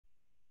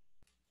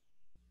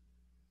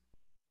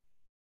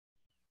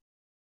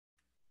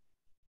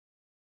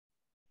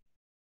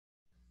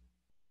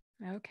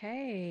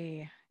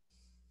Okay,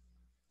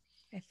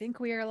 I think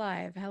we are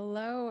live.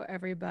 Hello,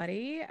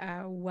 everybody.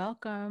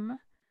 Welcome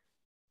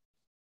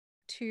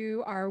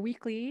to our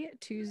weekly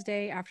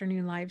Tuesday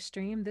afternoon live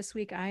stream. This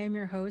week, I am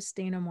your host,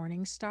 Dana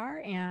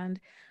Morningstar, and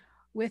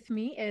with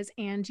me is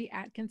Angie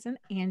Atkinson.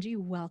 Angie,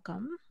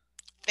 welcome.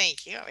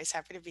 Thank you. Always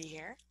happy to be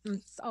here.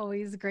 It's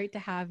always great to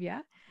have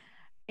you.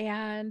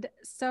 And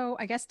so,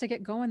 I guess to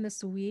get going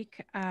this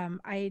week,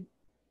 I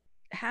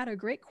had a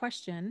great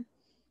question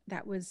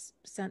that was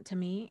sent to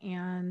me,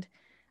 and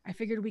I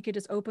figured we could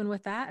just open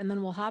with that and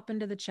then we'll hop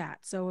into the chat.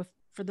 So, if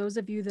for those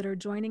of you that are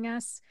joining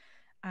us,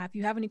 if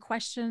you have any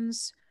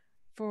questions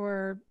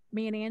for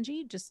me and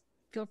Angie, just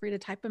feel free to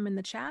type them in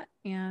the chat.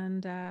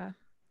 And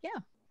yeah,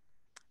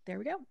 there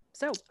we go.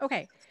 So,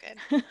 okay.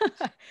 That's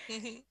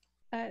good.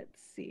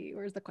 Let's see.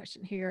 Where's the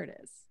question? Here it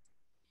is.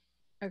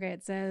 Okay.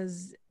 It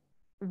says,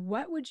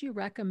 what would you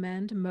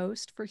recommend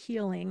most for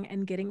healing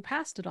and getting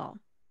past it all?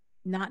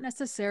 Not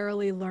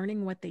necessarily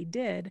learning what they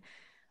did,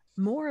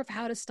 more of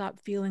how to stop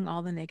feeling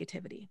all the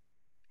negativity.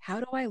 How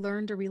do I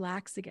learn to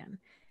relax again?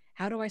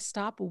 How do I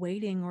stop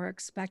waiting or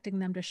expecting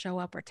them to show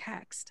up or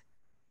text?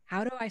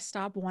 How do I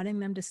stop wanting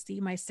them to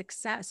see my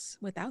success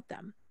without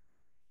them?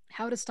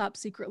 How to stop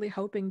secretly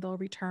hoping they'll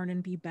return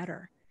and be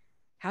better?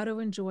 How to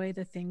enjoy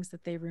the things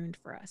that they ruined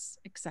for us,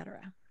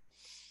 etc.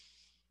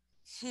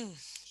 Hmm.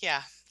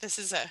 Yeah, this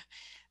is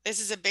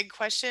a big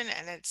question,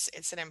 and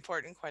it's an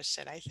important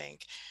question. I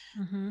think.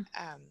 Mm-hmm.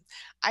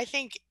 I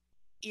think,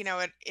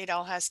 it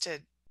all has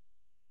to.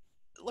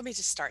 Let me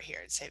just start here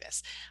and say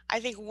this. I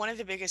think one of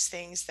the biggest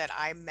things that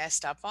I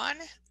messed up on.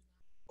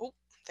 Oh,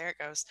 there it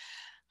goes.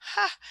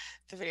 Ha!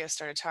 The video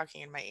started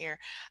talking in my ear.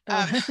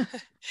 Oh. Um,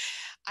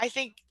 I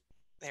think.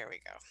 There we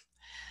go.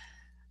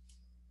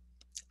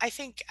 I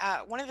think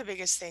one of the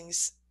biggest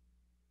things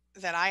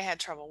that I had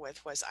trouble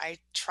with was I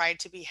tried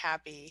to be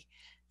happy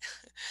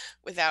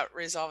without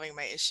resolving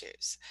my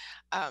issues.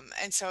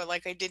 And so,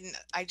 like,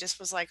 I just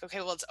was like, okay,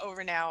 well, it's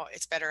over now.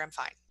 It's better. I'm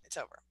fine. It's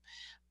over.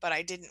 But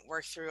I didn't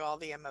work through all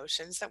the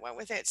emotions that went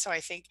with it. So I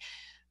think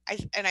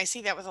and I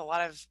see that with a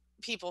lot of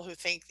people who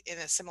think in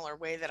a similar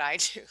way that I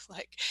do.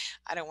 Like,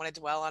 I don't want to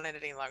dwell on it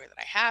any longer than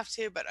I have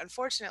to. But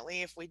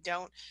unfortunately, if we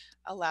don't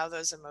allow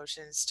those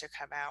emotions to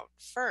come out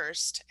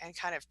first and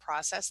kind of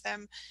process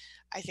them,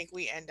 I think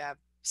we end up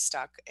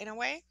stuck in a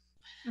way.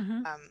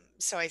 Mm-hmm.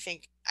 So I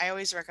think I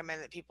always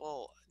recommend that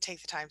people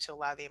take the time to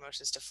allow the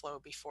emotions to flow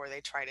before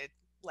they try to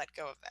let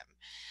go of them.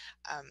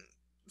 Um,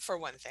 for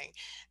one thing,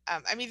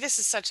 I mean, this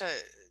is such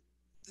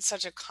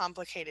a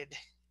complicated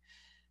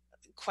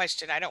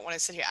question. I don't want to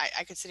sit here.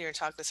 I could sit here and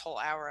talk this whole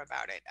hour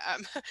about it.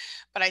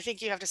 But I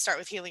think you have to start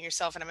with healing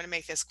yourself. And I'm going to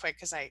make this quick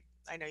because I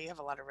know you have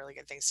a lot of really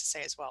good things to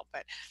say as well.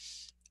 But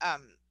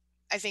um,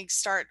 I think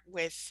start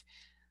with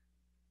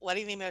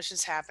letting the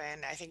emotions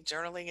happen. I think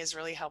journaling is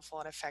really helpful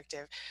and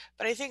effective.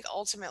 But I think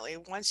ultimately,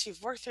 once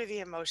you've worked through the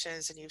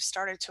emotions and you've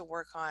started to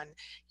work on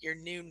your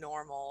new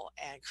normal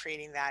and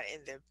creating that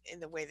in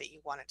the way that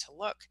you want it to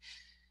look,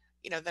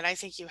 then I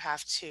think you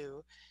have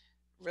to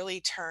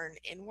really turn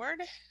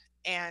inward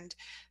and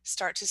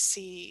start to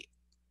see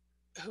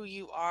who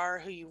you are,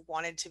 who you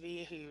wanted to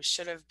be, who you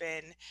should have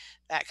been,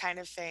 that kind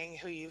of thing,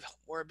 who you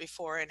were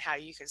before, and how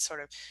you can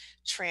sort of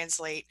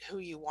translate who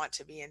you want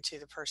to be into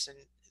the person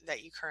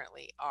that you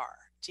currently are.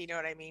 Do you know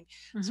what I mean?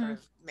 Sort Mm-hmm.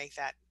 of make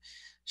that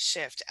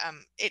shift.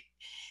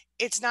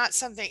 It's not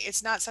something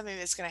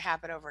that's going to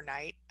happen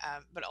overnight.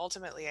 But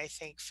ultimately, I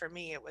think for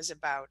me, it was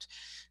about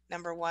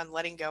number one,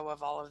 letting go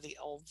of all of the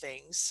old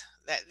things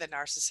that the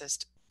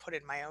narcissist put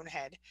in my own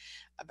head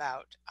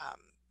about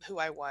who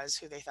I was,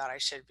 who they thought I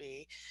should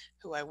be,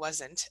 who I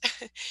wasn't,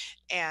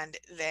 and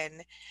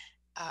then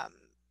um,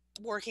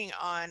 working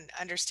on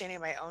understanding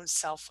my own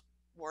self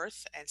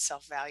worth and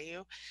self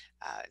value,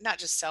 not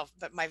just self,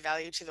 but my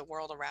value to the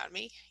world around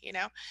me.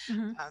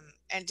 Mm-hmm.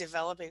 And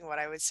developing what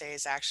I would say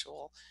is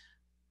actual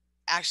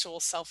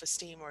self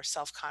esteem or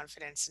self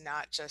confidence,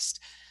 not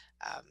just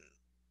um,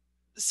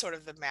 sort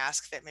of the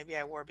mask that maybe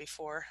I wore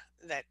before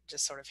that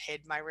just sort of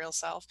hid my real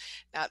self.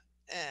 Not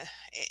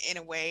in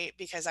a way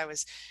because I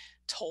was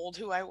told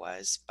who I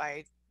was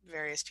by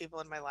various people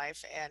in my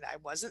life and I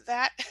wasn't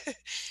that.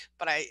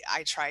 But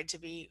I tried to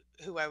be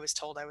who I was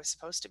told I was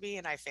supposed to be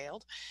and I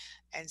failed.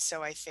 And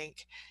so I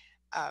think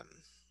um,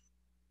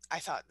 I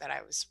thought that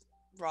I was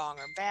wrong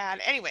or bad.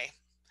 Anyway,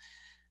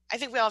 I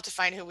think we all have to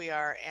find who we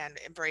are and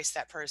embrace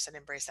that person,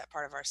 embrace that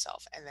part of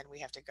ourself, and then we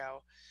have to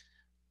go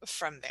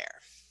from there.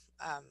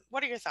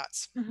 What are your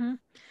thoughts? Mm-hmm.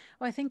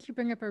 Well, I think you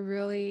bring up a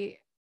really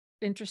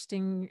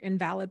interesting and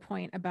valid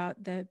point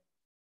about the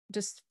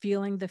just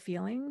feeling the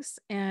feelings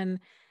and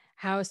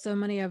how so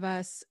many of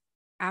us,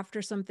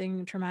 after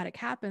something traumatic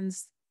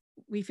happens,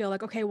 we feel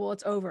like, okay, well,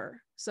 it's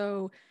over.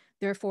 So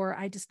therefore,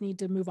 I just need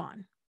to move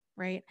on.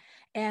 Right.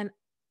 And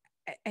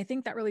I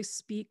think that really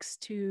speaks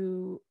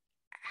to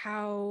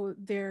how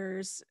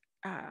there's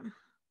um,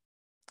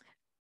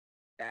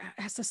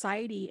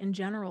 society in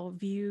general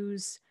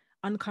views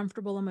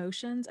uncomfortable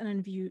emotions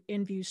and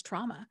views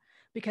trauma,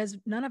 because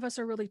none of us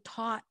are really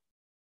taught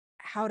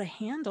how to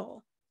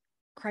handle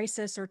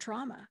crisis or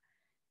trauma.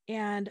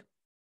 And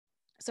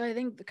so I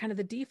think kind of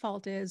the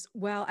default is,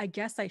 well, I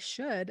guess I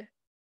should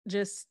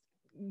just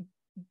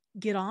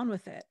get on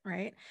with it,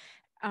 right?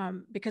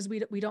 Because we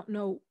don't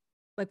know,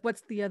 like,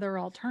 what's the other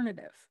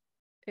alternative.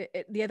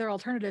 The other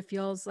alternative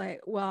feels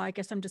like, well, I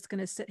guess I'm just going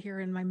to sit here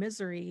in my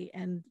misery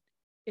and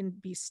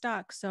be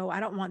stuck, so I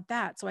don't want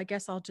that, so I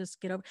guess I'll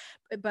just get over.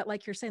 But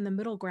like you're saying, the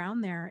middle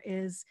ground there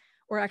is,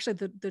 or actually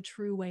the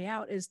true way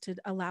out is to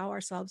allow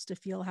ourselves to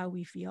feel how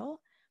we feel.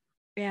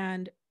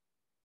 And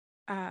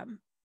um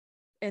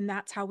and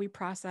that's how we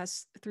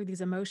process through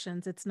these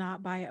emotions. It's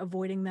not by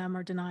avoiding them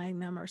or denying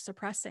them or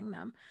suppressing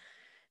them.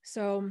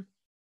 So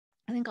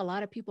I think a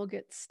lot of people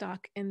get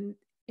stuck in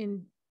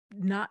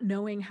not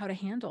knowing how to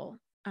handle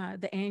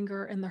the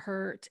anger and the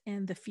hurt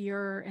and the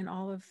fear and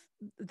all of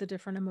the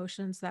different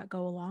emotions that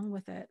go along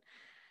with it.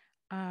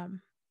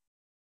 Um,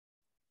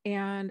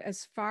 and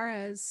as far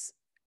as,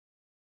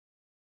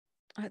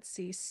 let's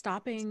see,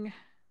 stopping.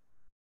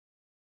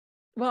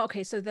 Well,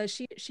 okay, so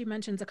she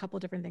mentions a couple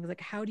of different things,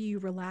 like how do you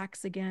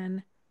relax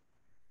again?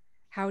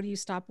 How do you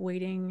stop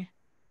waiting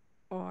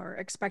or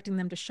expecting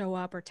them to show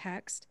up or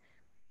text?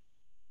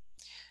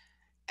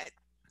 Uh,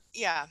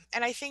 Yeah,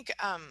 and I think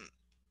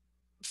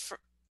for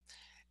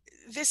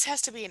this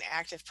has to be an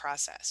active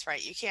process,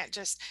 right? You can't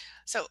just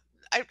so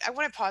I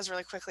want to pause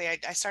really quickly.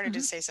 I started to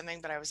Mhm. say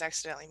something, but I was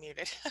accidentally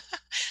muted.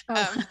 Oh,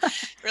 um,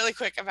 really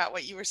quick about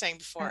what you were saying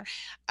before.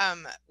 yeah.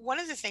 One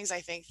of the things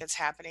I think that's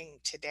happening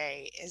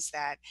today is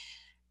that,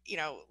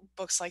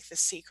 books like The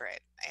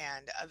Secret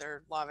and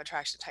other law of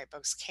attraction type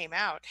books came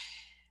out,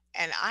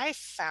 and I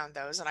found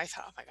those and I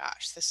thought, oh my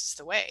gosh, this is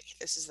the way.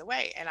 This is the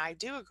way. And I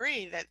do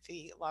agree that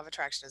the law of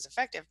attraction is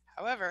effective.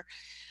 However,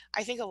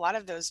 I think a lot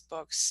of those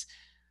books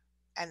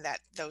and that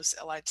those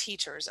a lot of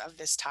teachers of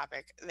this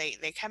topic,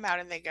 they come out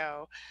and they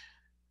go,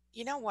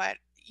 you know what,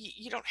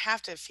 you don't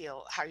have to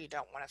feel how you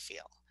don't want to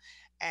feel,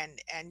 and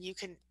you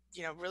can,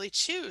 really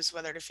choose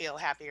whether to feel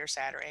happy or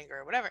sad or angry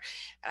or whatever.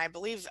 And I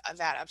believe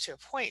that up to a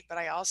point, but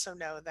I also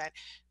know that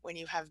when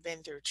you have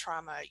been through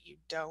trauma, you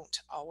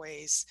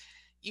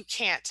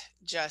can't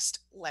just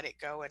let it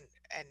go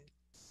and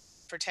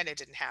pretend it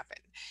didn't happen.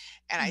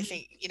 And I Mhm.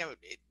 think,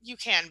 you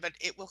can, but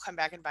it will come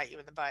back and bite you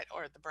in the butt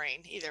or the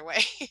brain, either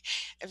way,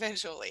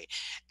 eventually.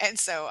 And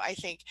so I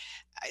think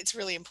it's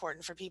really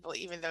important for people,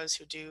 even those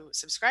who do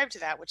subscribe to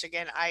that, which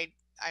again,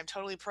 I'm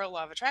totally pro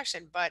law of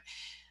attraction, but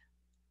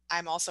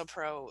I'm also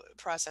pro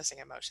processing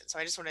emotion. So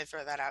I just wanted to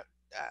throw that out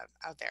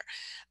there.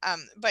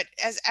 But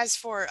as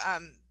for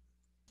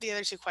the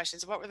other two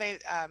questions, what were they?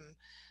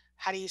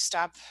 How do you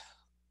stop?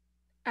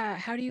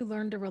 How do you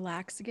learn to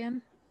relax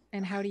again?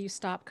 And how Okay. do you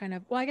stop kind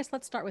of, well, I guess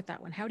let's start with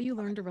that one. How do you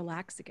Okay. learn to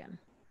relax again?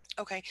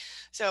 Okay.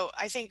 So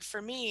I think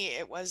for me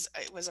it was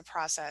a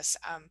process,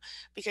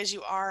 because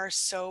you are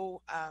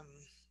so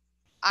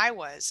I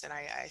was, and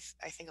I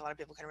think a lot of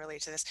people can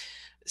relate to this,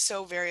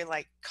 so very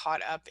like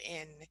caught up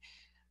in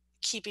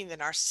keeping the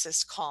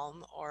narcissist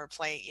calm or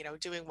playing,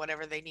 doing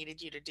whatever they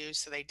needed you to do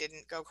so they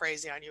didn't go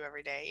crazy on you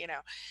every day,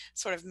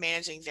 sort of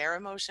managing their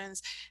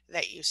emotions,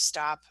 that you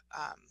stop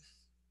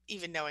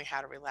even knowing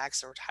how to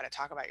relax or how to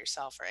talk about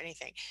yourself or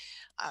anything.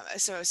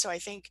 So I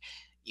think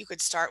you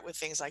could start with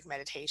things like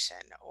meditation,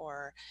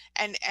 or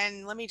and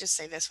let me just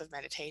say this with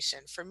meditation.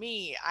 For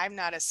me, I'm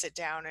not a sit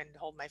down and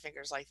hold my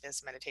fingers like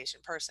this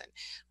meditation person.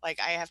 Like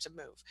I have to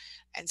move.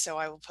 And so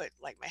I will put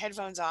like my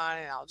headphones on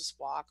and I'll just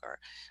walk,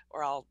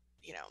 or I'll,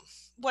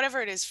 whatever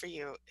it is for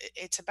you.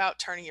 It's about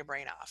turning your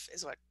brain off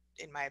is what,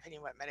 in my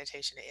opinion, what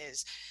meditation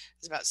is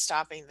about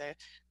stopping the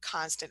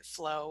constant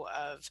flow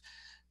of,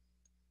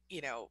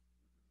 you know,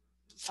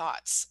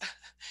 thoughts,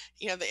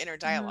 the inner Hmm.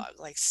 dialogue,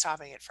 like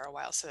stopping it for a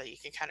while so that you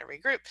can kind of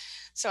regroup.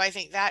 So I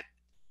think that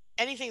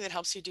anything that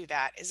helps you do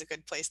that is a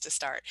good place to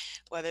start,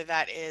 whether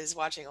that is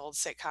watching old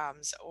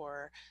sitcoms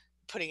or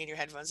putting in your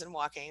headphones and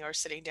walking or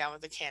sitting down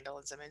with a candle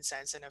and some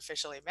incense and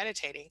officially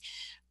meditating,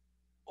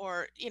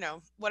 or,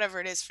 whatever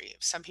it is for you.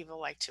 Some people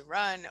like to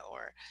run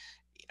or,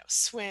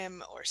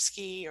 swim or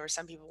ski, or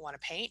some people want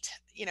to paint,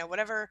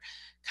 whatever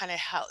kind of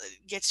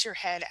gets your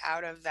head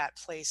out of that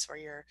place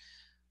where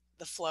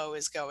the flow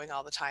is going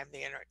all the time,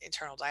 the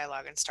internal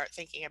dialogue, and start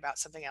thinking about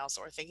something else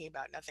or thinking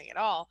about nothing at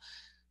all.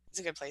 It's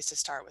a good place to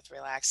start with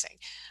relaxing.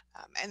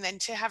 And then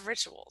to have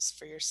rituals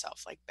for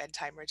yourself, like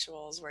bedtime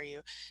rituals where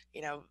you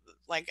know,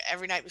 like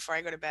every night before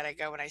I go to bed, I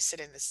go and I sit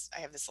in this,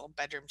 I have this little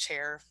bedroom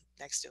chair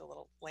next to a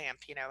little lamp,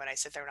 and I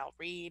sit there and I'll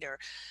read,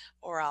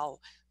 or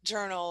I'll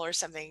journal or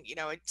something,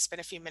 I spend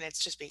a few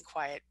minutes just being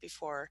quiet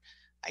before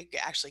I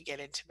actually get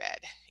into bed,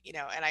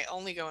 and I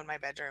only go in my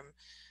bedroom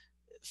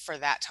for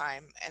that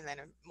time and then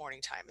a morning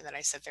time, and then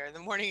I sit there in the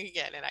morning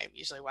again and I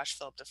usually watch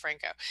Philip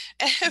DeFranco.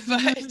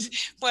 But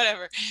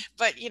whatever.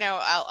 But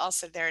I'll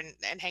sit there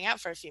and hang out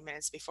for a few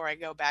minutes before I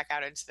go back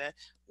out into the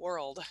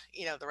world,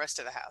 the rest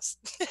of the house.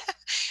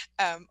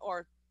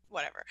 Or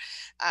whatever.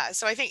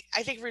 So I think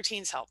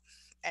routines help,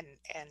 and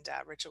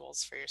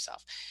rituals for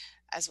yourself,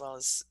 as well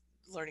as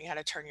learning how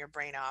to turn your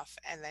brain off,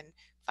 and then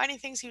finding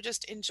things you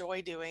just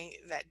enjoy doing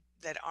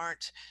that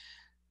aren't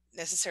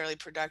necessarily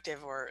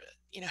productive, or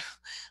you know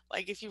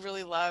like if you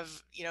really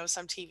love,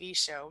 some TV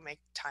show, make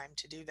time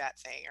to do that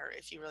thing. Or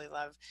if you really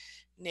love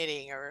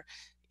knitting, or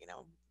you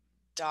know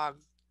dog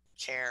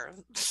care,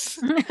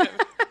 whatever.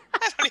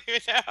 I don't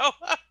even know.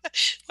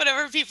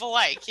 Whatever people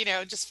like,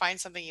 just find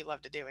something you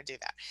love to do and do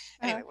that.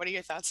 uh, Anyway, what are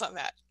your thoughts on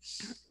that?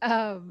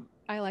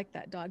 I like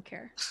that dog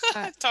care.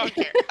 Uh, Dog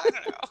care, I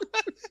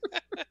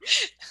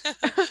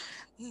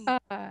don't know.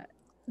 uh,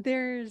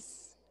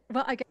 there's,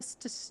 well, I guess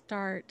to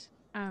start,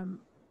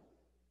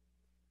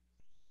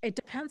 it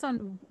depends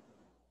on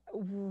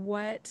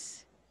what,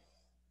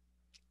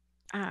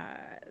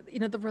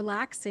 the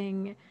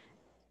relaxing,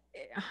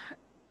 uh,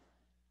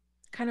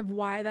 kind of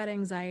why that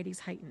anxiety is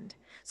heightened.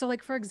 So,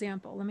 like, for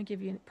example, let me give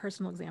you a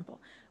personal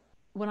example.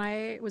 When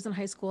I was in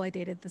high school, I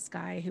dated this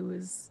guy who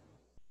was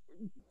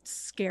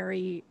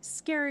scary,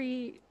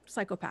 scary,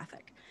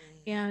 psychopathic.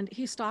 Mhm. And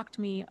he stalked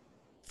me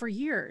for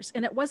years.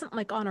 And it wasn't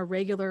like on a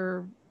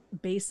regular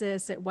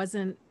basis, it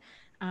wasn't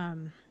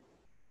um,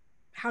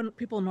 how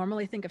people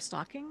normally think of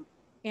stalking.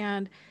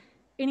 And,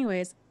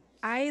 anyways,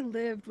 I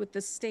lived with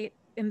this state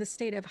in the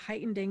state of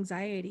heightened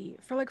anxiety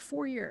for like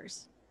 4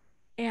 years.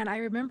 And I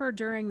remember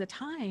during the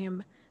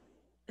time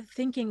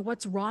thinking,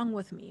 what's wrong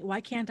with me?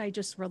 Why can't I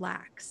just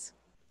relax?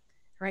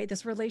 Right?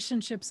 This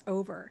relationship's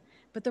over.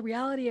 But the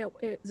reality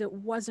is it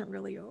wasn't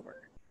really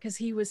over because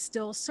he was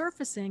still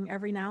surfacing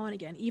every now and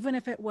again, even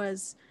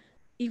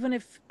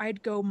if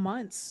I'd go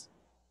months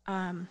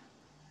um,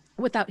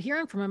 without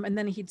hearing from him and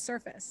then he'd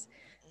surface.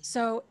 Mhm.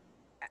 So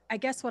I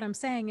guess what I'm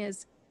saying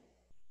is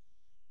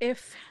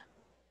if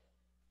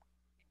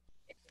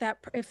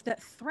if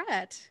that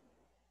threat,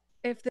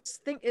 if this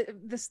thing, if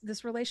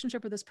this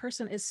relationship with this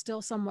person is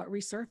still somewhat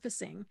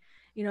resurfacing,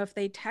 if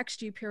they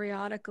text you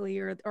periodically,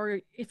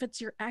 or if it's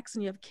your ex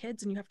and you have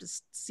kids and you have to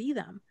see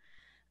them,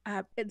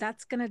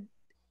 that's gonna,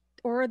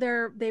 or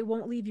they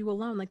won't leave you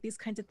alone, like these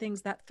kinds of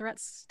things, that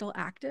threat's still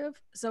active.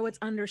 So it's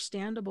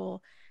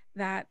understandable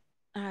that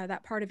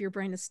that part of your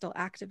brain is still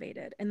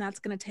activated, and that's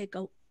going to take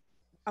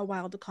a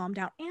while to calm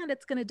down. And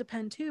it's going to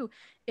depend too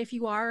if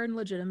you are in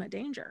legitimate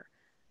danger.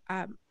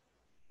 um,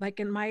 like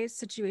in my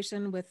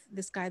situation with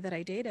this guy that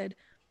I dated,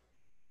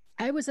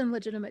 I was in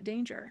legitimate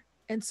danger,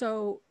 and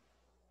so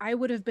I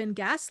would have been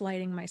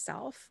gaslighting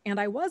myself, and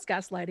I was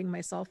gaslighting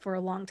myself for a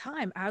long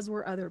time, as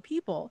were other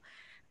people,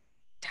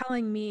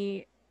 telling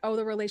me, oh,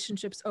 the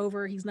relationship's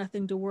over. He's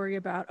nothing to worry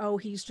about. Oh,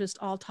 he's just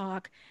all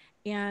talk.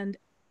 And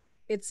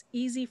it's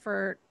easy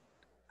for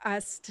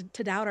us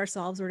to doubt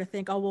ourselves, or to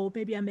think, oh, well,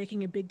 maybe I'm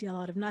making a big deal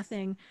out of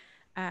nothing.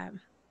 Um,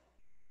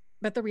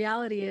 but the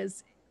reality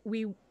is,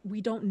 we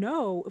don't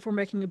know if we're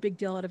making a big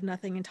deal out of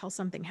nothing until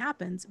something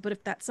happens. But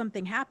if that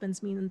something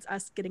happens means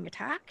us getting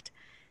attacked,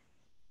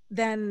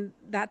 then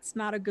that's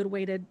not a good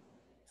way to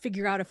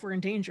figure out if we're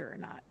in danger or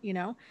not.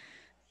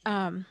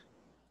 Um,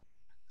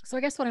 so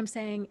I guess what I'm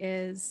saying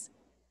is,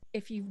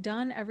 if you've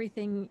done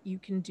everything you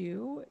can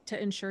do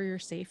to ensure your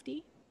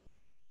safety,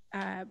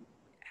 uh,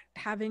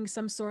 having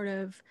some sort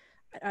of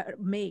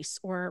mace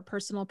or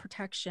personal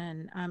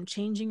protection,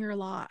 changing your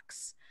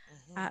locks,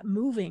 Mhm.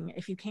 moving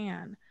if you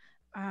can,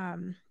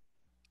 um,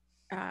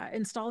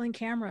 installing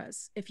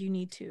cameras if you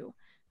need to,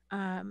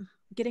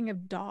 getting a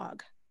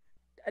dog,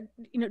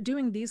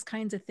 doing these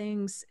kinds of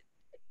things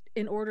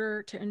in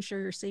order to ensure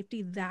your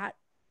safety, that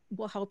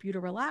will help you to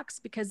relax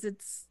because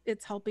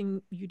it's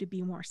helping you to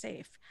be more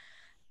safe.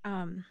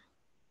 Um,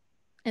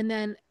 and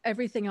then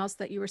everything else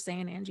that you were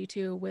saying, Angie,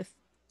 too, with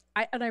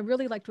and I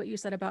really liked what you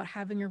said about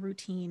having a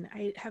routine.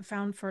 I have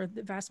found for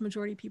the vast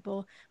majority of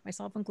people,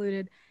 myself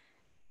included,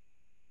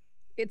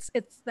 it's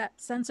that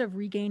sense of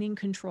regaining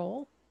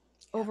control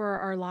Yeah. over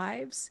our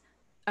lives,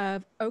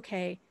 of,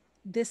 okay,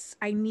 this,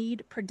 I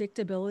need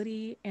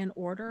predictability and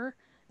order,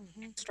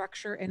 Mhm.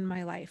 structure in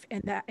my life,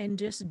 and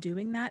just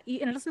doing that,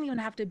 and it doesn't even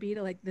have to be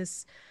to like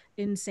this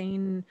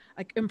insane,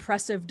 like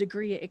impressive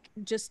degree. It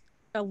just,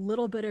 a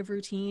little bit of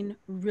routine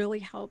really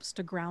helps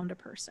to ground a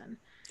person.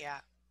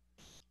 Yeah.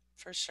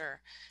 For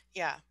sure.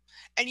 Yeah.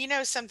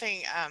 And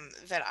something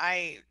that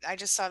I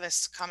just saw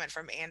this comment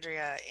from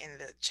Andrea in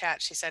the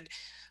chat. She said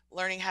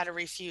learning how to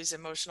refuse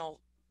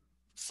emotional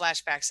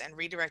flashbacks and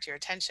redirect your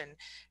attention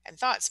and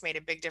thoughts made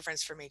a big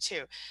difference for me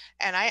too.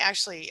 And I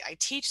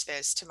teach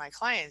this to my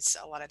clients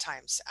a lot of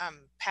times.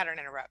 Pattern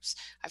interrupts.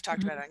 I've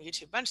talked about Mhm. it on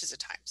YouTube bunches of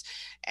times.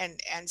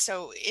 And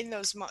so in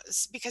those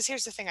because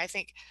here's the thing, I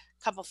think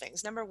a couple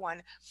things. Number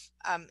one,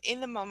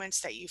 in the moments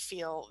that you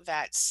feel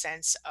that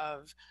sense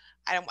of,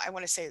 I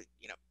want to say,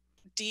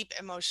 deep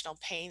emotional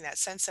pain, that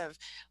sense of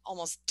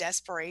almost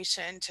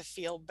desperation to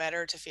feel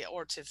better, to feel,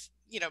 or to,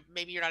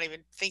 maybe you're not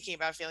even thinking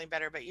about feeling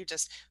better, but you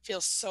just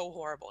feel so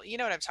horrible. You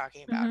know what I'm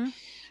talking about? Mhm.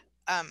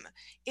 Um,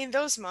 in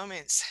those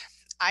moments,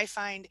 I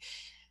find,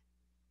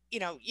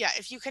 yeah,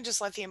 if you can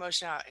just let the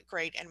emotion out,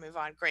 great, and move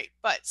on, great.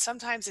 But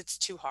sometimes it's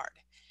too hard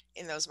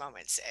in those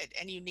moments,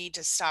 and you need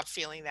to stop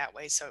feeling that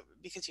way. So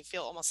because you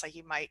feel almost like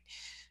you might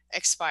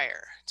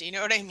expire. Do you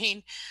know what I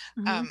mean?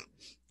 Mhm. Um,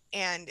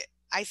 and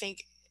I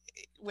think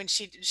when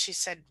she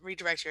said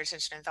redirect your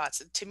attention and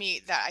thoughts, to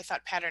me that I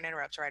thought pattern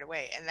interrupt right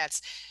away, and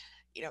that's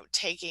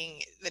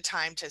taking the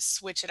time to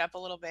switch it up a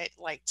little bit,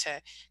 like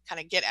to kind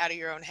of get out of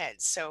your own head.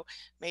 So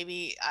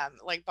maybe,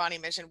 like Bonnie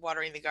mentioned,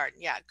 watering the garden.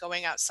 Yeah,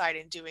 going outside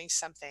and doing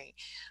something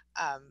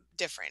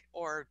different,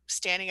 or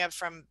standing up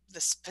from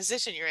this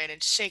position you're in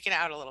and shaking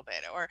out a little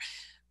bit, or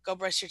go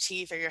brush your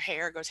teeth or your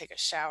hair, go take a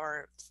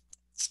shower,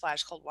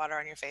 splash cold water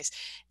on your face.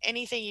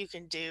 Anything you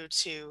can do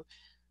to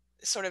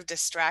sort of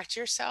distract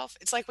yourself.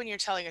 It's like when you're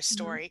telling a Hmm.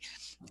 story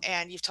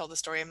and you've told the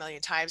story a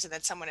million times and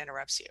then someone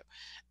interrupts you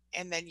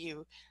and then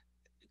you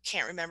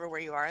can't remember where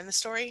you are in the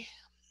story.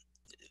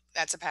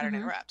 That's a pattern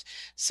Hmm. interrupt.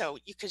 So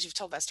you, because you've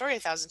told that story a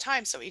thousand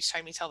times, so each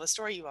time you tell the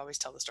story, you always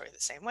tell the story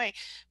the same way.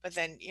 But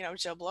then,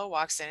 Joe Blow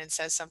walks in and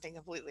says something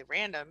completely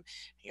random. And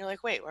you're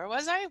like, wait, where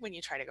was I? When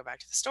you try to go back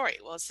to the story.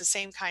 Well, it's the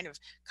same kind of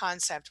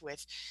concept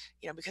with,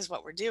 because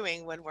what we're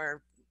doing when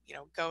we're,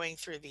 going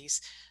through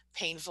these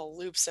painful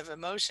loops of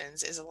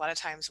emotions is a lot of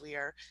times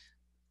we're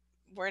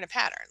in a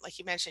pattern. Like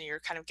you mentioned, you're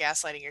kind of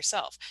gaslighting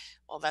yourself.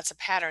 Well, that's a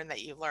pattern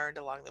that you learned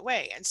along the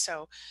way. And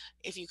so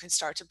if you can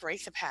start to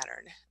break the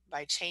pattern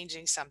by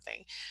changing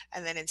something,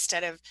 and then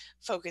instead of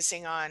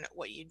focusing on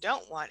what you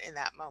don't want in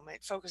that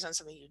moment, focus on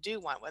something you do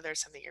want, whether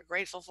it's something you're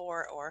grateful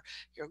for or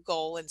your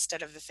goal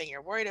instead of the thing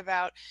you're worried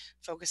about,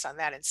 focus on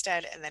that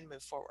instead and then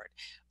move forward.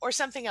 Or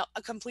something else,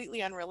 a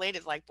completely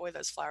unrelated, like, boy,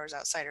 those flowers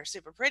outside are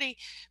super pretty.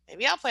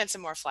 Maybe I'll plant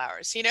some more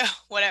flowers,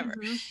 whatever.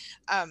 Hmm.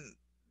 Um,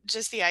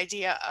 just the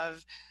idea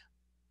of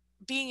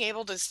being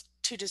able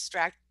to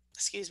distract,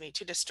 excuse me,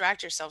 to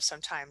distract yourself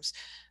sometimes,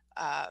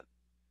 uh,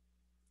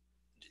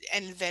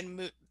 and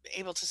then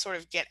able to sort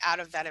of get out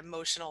of that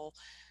emotional,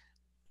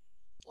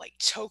 like,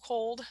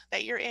 chokehold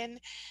that you're in,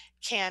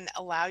 can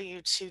allow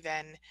you to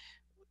then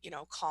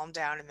calm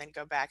down and then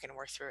go back and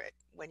work through it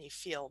when you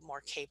feel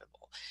more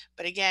capable.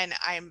 But again,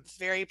 I'm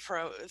very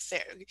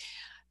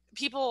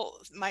people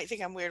might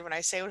think I'm weird when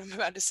I say what I'm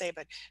about to say,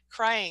 but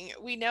crying,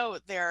 we know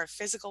there are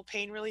physical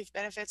pain relief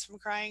benefits from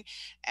crying,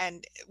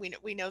 and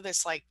we know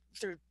this, like,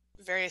 through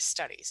various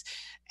studies.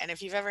 And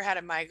if you've ever had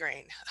a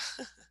migraine,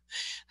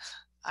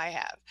 I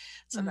have.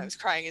 Hmm. Sometimes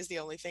crying is the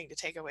only thing to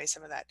take away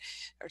some of that,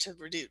 or to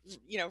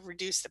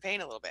reduce the pain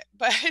a little bit.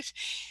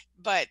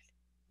 But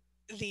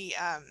the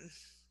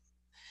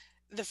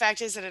the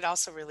fact is that it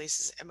also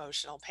releases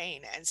emotional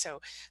pain. And so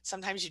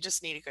sometimes you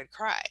just need a good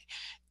cry.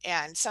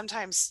 And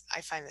sometimes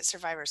I find that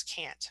survivors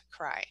can't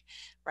cry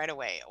right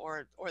away,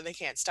 or they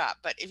can't stop.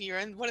 But if you're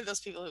in one of those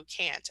people who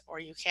can't, or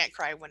you can't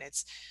cry when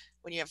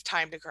you have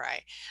time to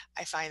cry,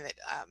 I find that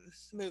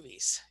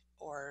movies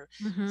or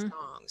Hmm.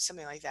 songs,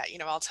 something like that,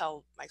 I'll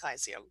tell my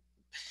clients,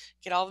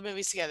 get all the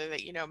movies together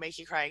that make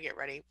you cry and get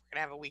ready. We're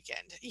gonna have a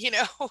weekend,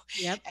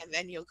 Yep. and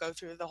then you'll go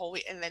through the whole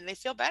week, and then they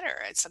feel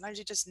better. And sometimes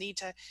you just need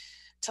to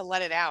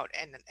let it out.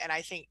 And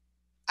I think,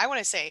 I want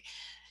to say,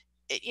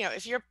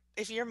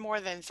 if you're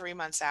more than 3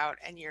 months out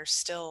and you're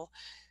still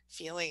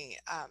feeling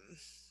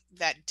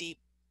that deep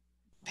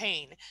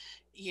pain,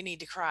 you need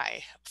to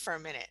cry for a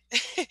minute.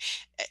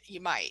 You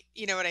might,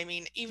 you know what I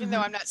mean? Even though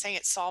Hmm. I'm not saying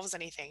it solves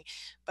anything,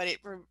 but it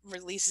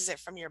releases it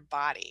from your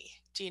body.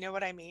 Do you know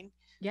what I mean?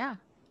 Yeah.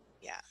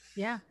 Yeah.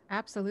 Yeah,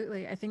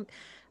 absolutely. I think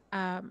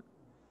um,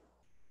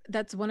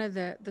 that's one of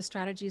the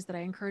strategies that I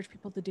encourage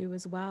people to do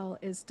as well,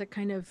 is to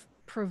kind of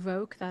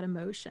provoke that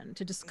emotion,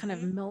 to just kind of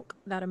Hmm. milk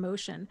that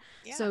emotion.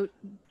 Yeah. So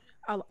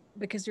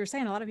because you're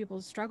saying a lot of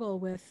people struggle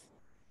with,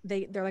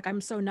 they're like,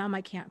 I'm so numb,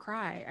 I can't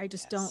cry, I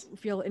just Yes. don't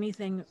feel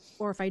anything,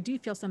 or if I do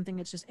feel something,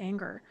 it's just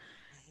anger.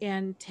 Hmm.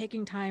 And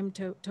taking time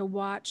to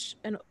watch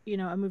a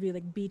movie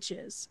like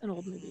Beaches, an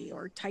old movie, Hmm.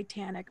 or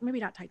Titanic, maybe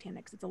not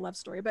Titanic 'cause it's a love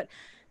story, but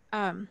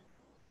um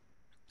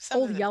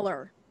Old Something that,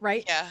 Yeller,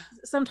 right? yeah.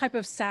 Some type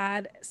of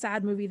sad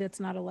movie that's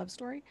not a love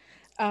story,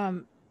 Yeah.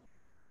 um,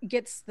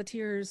 gets the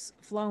tears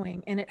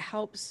flowing, and it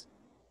helps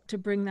to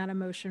bring that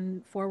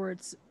emotion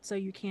forwards so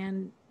you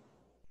can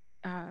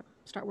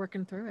start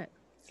working through it.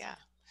 Yeah.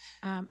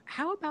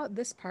 How about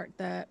this part,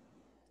 the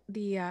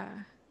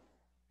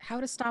how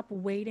to stop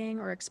waiting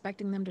or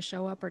expecting them to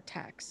show up or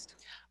text?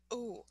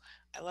 Ooh,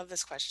 I love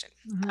this question.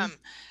 Hmm. Um,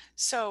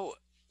 so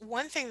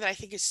one thing that I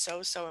think is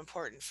so, so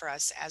important for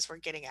us as we're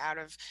getting out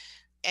of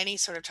any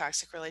sort of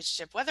toxic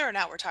relationship, whether or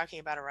not we're talking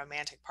about a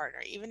romantic partner,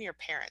 even your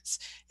parents,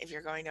 if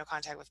you're going to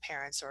contact with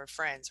parents or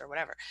friends or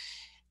whatever,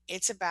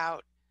 it's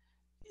about,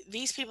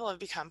 these people have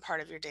become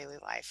part of your daily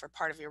life or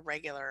part of your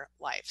regular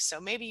life. So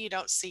maybe you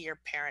don't see your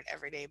parent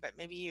every day, but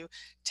maybe you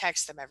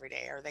text them every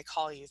day, or they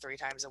call you 3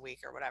 times a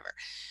week or whatever.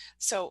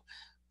 So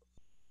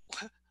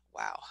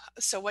wow.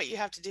 So what you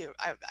have to do,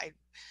 I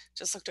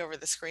just looked over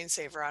the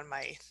screensaver on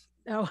my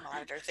Oh.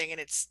 monitor thing, and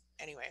it's,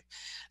 anyway,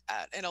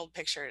 an old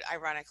picture,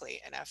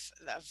 ironically enough,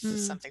 of Mm,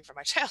 something from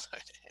my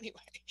childhood.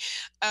 Anyway,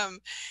 um,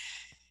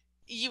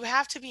 you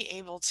have to be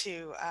able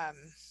to.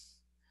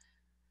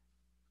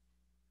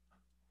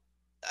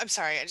 I'm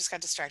sorry, I just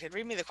got distracted.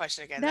 Read me the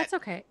question again. That that's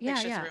okay. Yeah,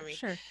 picture yeah, threw me.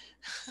 sure.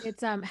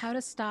 It's how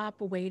to stop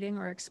waiting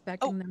or Oh,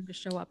 expecting them to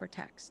show up or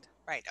text.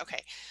 Right.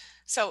 Okay.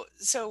 So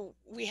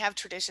we have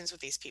traditions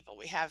with these people.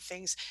 We have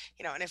things,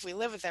 and if we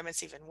live with them,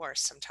 it's even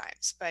worse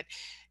sometimes. But,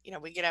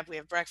 we get up, we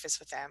have breakfast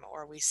with them,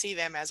 or we see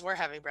them as we're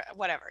having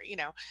whatever.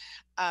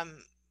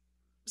 Um,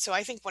 so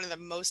I think one of the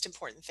most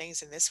important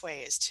things in this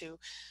way is to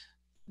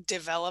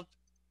develop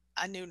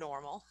a new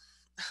normal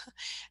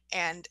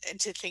and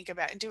to think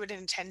about and do it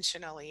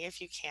intentionally if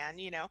you can.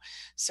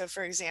 So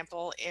for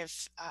example,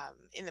 if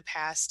in the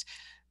past,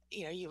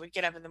 you would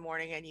get up in the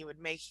morning and you would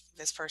make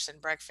this person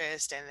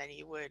breakfast, and then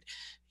you would,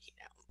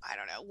 I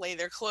don't know, lay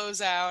their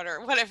clothes out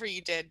or whatever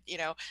you did,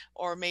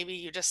 or maybe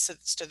you just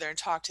stood there and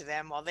talked to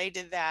them while they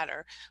did that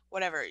or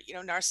whatever.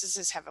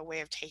 Narcissists have a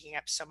way of taking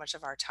up so much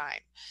of our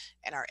time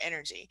and our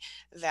energy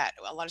that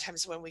a lot of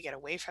times when we get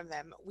away from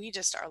them, we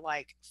just are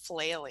like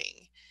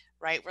flailing.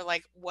 Right? We're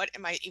like, what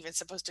am I even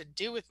supposed to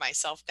do with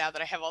myself now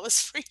that I have all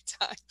this free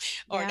time?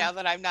 Or Yeah. now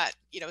that I'm not,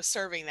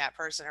 serving that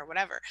person or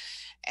whatever.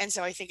 And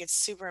so I think it's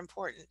super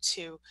important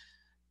to,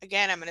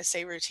 again, I'm going to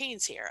say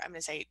routines here. I'm going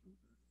to say,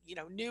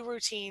 new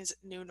routines,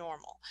 new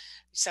normal.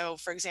 So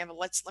for example,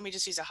 let me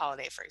just use a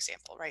holiday for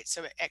example, right?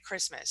 So at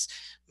Christmas,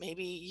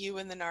 maybe you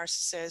and the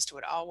narcissist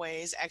would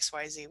always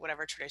XYZ,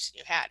 whatever tradition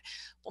you had.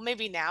 Well,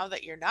 maybe now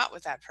that you're not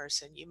with that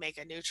person, you make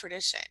a new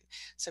tradition.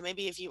 So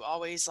maybe if you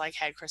always like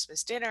had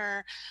Christmas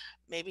dinner,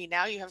 maybe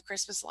now you have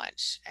Christmas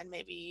lunch, and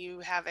maybe you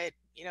have it,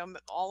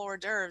 all hors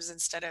d'oeuvres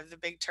instead of the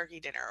big turkey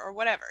dinner or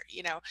whatever.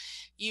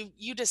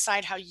 You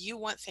decide how you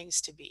want things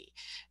to be,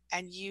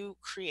 and you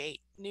create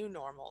new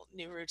normal,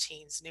 new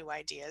routines, new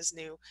ideas,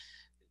 new,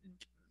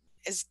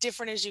 as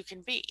different as you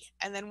can be.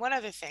 And then one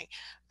other thing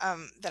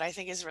that I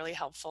think is really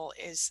helpful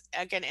is,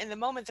 again, in the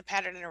moment, the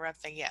pattern interrupt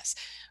thing, yes.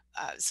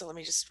 So let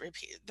me just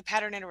repeat the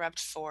pattern interrupt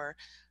for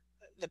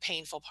the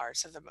painful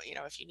parts of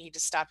if you need to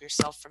stop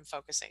yourself from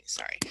focusing,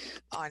 sorry,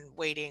 on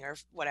waiting or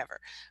whatever.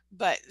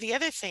 But the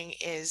other thing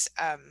is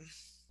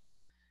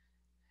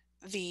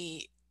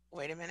the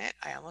wait a minute,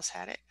 I almost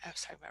had it. I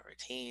was talking about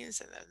routines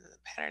and then the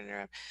pattern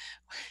interrupt.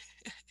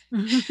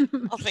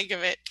 I'll think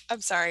of it.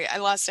 I'm sorry, I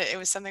lost it. It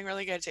was something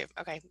really good too.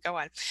 Okay, go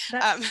on.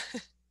 that um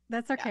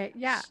that's yeah. okay.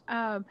 Yeah.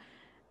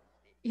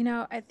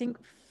 I think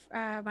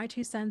my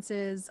 2 cents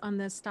is on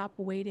this stop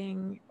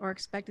waiting or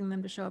expecting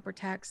them to show up or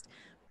text.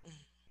 Mm,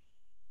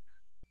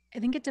 I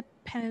think it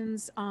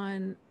depends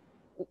on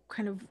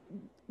kind of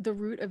the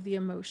root of the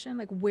emotion,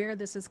 like where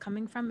this is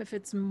coming from. If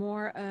it's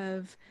more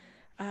of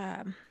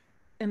um,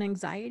 an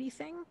anxiety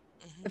thing,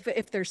 mhm,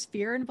 if there's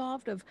fear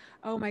involved of,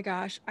 oh my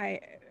gosh,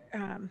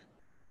 um,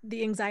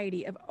 the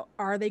anxiety of,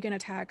 are they going to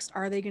text?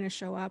 Are they going to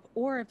show up?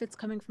 Or if it's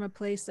coming from a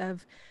place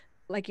of,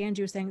 like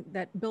Angie was saying,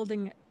 that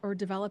building or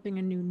developing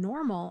a new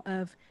normal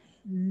of,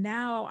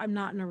 now I'm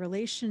not in a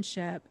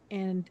relationship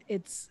and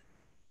it's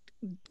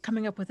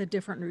coming up with a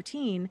different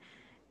routine.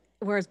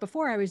 Whereas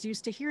before I was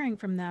used to hearing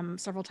from them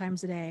several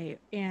times a day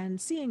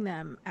and seeing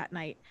them at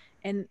night.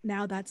 And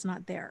now that's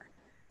not there.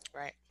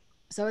 right.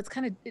 So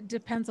it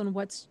depends on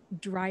what's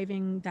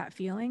driving that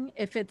feeling.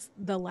 If it's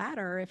the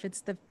latter, if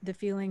it's the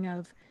feeling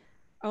of,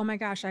 oh my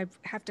gosh, I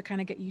have to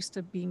kind of get used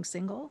to being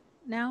single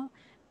now,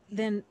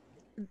 then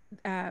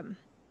um,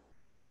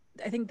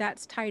 I think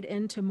that's tied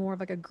into more of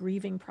like a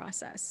grieving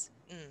process.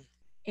 Mm,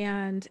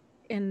 And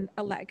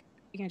like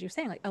Angie was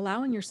saying, like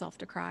allowing yourself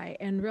to cry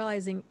and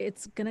realizing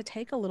it's going to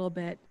take a little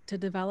bit to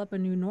develop a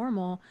new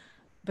normal,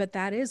 but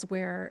that is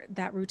where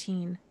that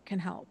routine can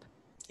help.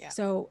 yeah.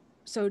 So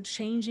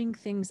changing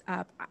things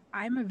up.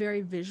 I'm a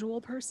very visual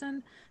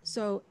person,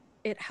 so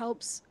it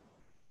helps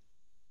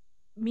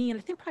me, and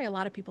I think probably a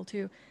lot of people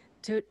too,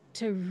 to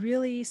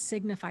really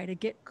signify, to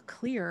get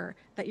clear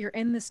that you're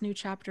in this new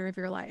chapter of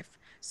your life.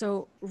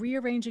 So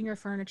rearranging your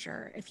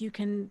furniture, if you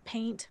can uh,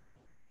 paint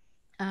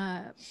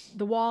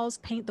the walls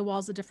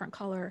a different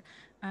color,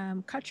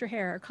 cut your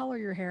hair, color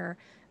your hair,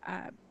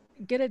 uh,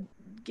 get a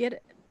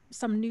get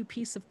some new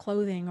piece of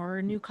clothing or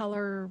a new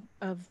color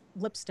of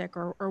lipstick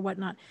or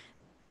whatnot.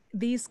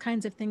 These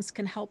kinds of things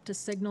can help to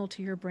signal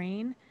to your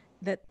brain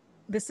that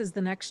this is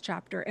the next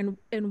chapter. And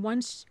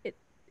once it,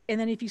 and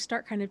then if you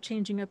start kind of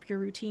changing up your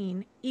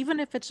routine,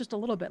 even if it's just a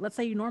little bit, let's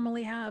say you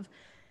normally have,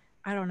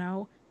 I don't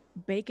know,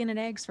 bacon and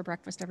eggs for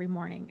breakfast every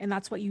morning, and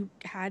that's what you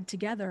had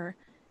together.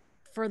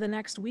 For the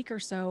next week or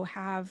so,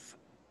 have,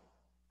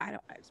 I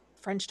don't,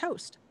 French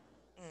toast,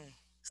 Mm,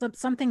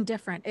 something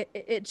different.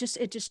 It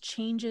just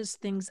changes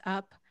things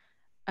up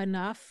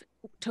enough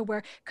to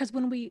where, because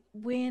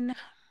when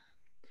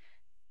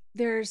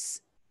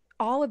there's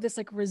all of this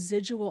like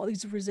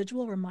these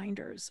residual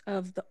reminders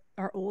of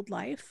our old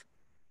life,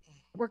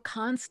 we're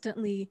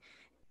constantly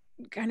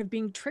kind of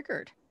being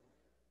triggered.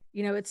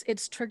 It's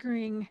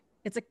triggering.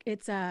 It's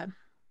a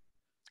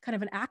kind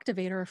of an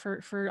activator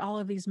for all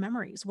of these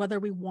memories, whether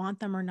we want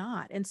them or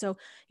not. And so,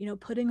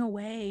 putting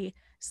away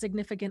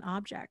significant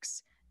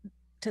objects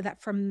to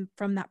that, from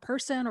that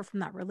person or from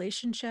that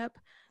relationship,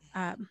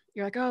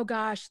 you're like, oh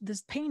gosh,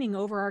 this painting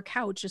over our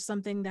couch is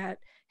something that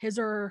his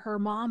or her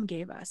mom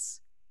gave us,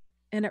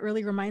 and it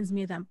really reminds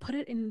me of them. Put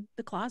it in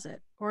the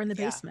closet or in the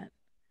yeah. basement.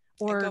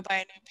 And go Or buy a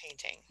new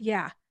painting.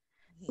 yeah,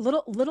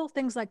 Mhm, little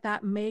things like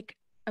that make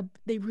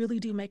they really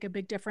do make a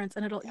big difference.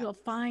 And Yeah. you'll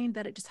find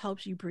that it just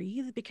helps you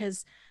breathe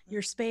because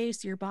your Mhm.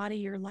 space, your body,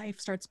 your life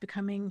starts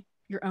becoming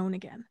your own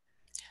again.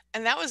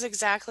 And that was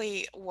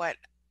exactly what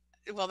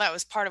well, that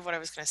was part of what I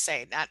was gonna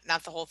say,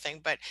 not the whole thing,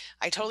 but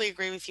I totally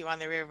agree with you on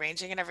the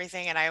rearranging and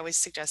everything, and I always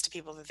suggest to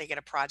people that they get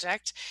a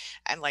project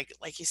and like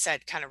you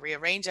said, kind of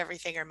rearrange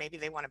everything, or maybe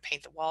they wanna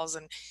paint the walls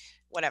and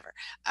whatever.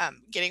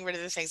 Getting rid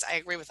of the things, I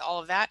agree with all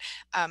of that.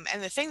 And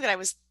the thing that I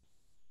was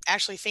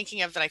actually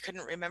thinking of that I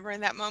couldn't remember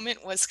in that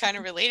moment was kind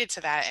of related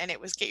to that, and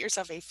it was get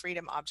yourself a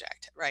freedom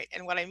object, right?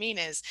 And what I mean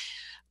is,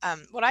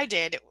 what I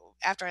did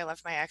after I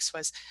left my ex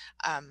was,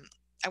 um,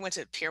 I went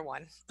to Pier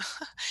 1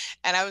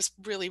 and I was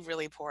really,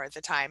 really poor at the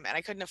time and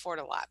I couldn't afford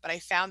a lot, but I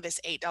found this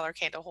 $8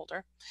 candle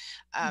holder.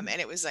 Mhm. And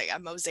it was like a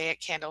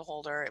mosaic candle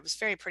holder. It was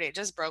very pretty. It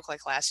just broke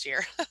like last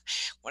year.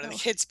 One of the Oh.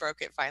 kids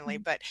broke it finally,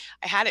 Mhm. but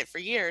I had it for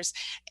years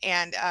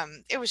and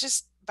it was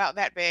just about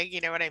that big,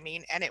 you know what I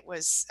mean? And it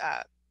was,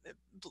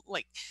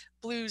 like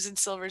blues and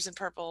silvers and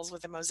purples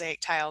with the mosaic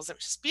tiles. It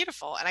was just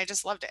beautiful and I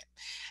just loved it.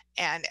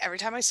 And every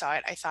time I saw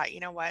it, I thought, you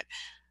know what?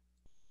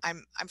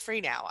 I'm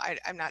free now.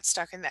 I'm not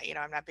stuck in that, you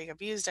know, I'm not being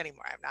abused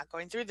anymore. I'm not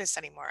going through this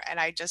anymore. And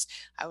I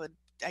would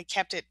I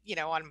kept it, you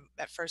know, on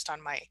at first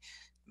on my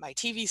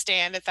TV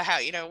stand at the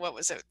house, you know, what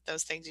was it,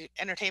 those things,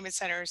 entertainment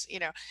centers, you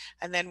know,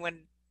 and then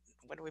when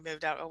we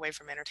moved out away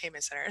from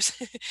entertainment centers,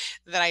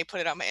 then I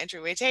put it on my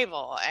entryway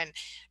table and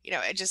you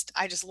know, I just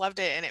loved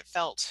it and it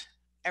felt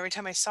every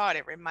time I saw it,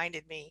 it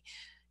reminded me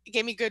it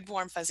gave me good,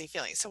 warm, fuzzy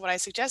feelings. So what I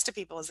suggest to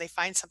people is they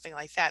find something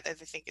like that that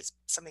they think is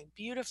something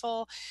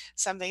beautiful,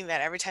 something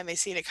that every time they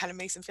see it, it kind of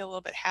makes them feel a little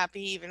bit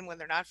happy, even when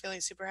they're not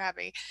feeling super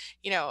happy,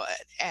 you know,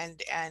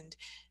 and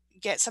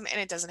get some, and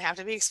it doesn't have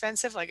to be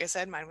expensive. Like I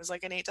said, mine was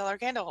like an $8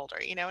 candle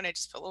holder, you know, and I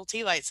just put little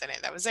tea lights in it.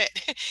 That was it.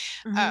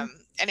 Mhm.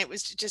 And it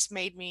was just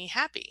made me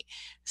happy.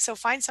 So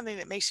find something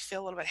that makes you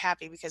feel a little bit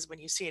happy because when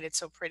you see it, it's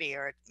so pretty,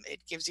 or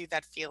it gives you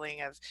that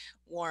feeling of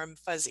warm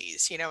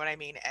fuzzies, you know what I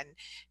mean?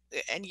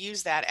 And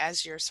use that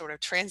as your sort of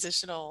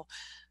transitional,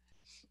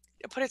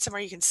 put it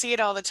somewhere you can see it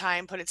all the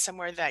time, put it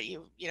somewhere that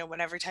you know,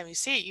 when every time you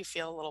see it, you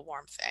feel a little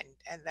warmth,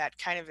 and that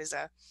kind of is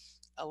a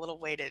little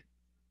way to,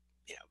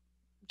 you know,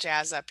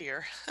 jazz up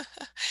your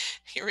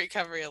your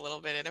recovery a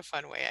little bit in a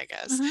fun way, I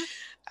guess. Mhm.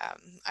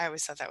 I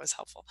always thought that was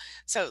helpful.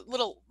 So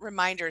little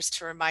reminders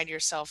to remind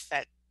yourself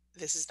that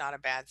this is not a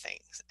bad thing,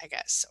 I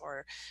guess,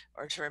 or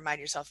to remind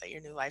yourself that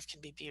your new life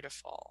can be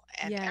beautiful,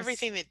 and Yes.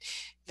 everything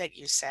that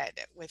you said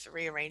with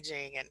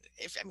rearranging. And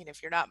if I mean,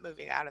 if you're not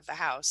moving out of the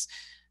house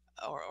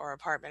or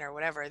apartment or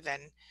whatever,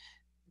 then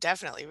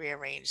definitely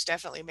rearrange,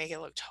 definitely make it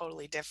look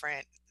totally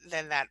different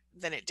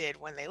than it did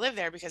when they lived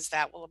there, because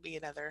that will be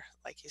another,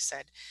 like you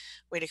said,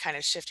 way to kind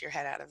of shift your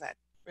head out of that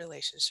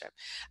relationship.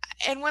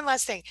 And one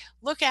last thing,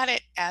 look at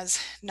it as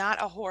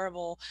not a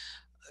horrible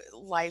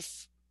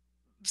life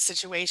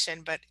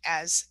situation, but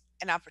as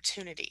an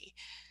opportunity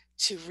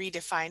to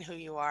redefine who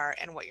you are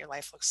and what your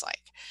life looks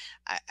like.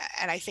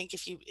 And I think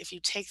if you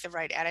take the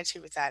right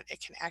attitude with that,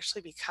 it can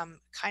actually become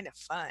kind of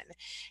fun,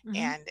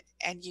 Mhm.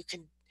 and you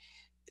can,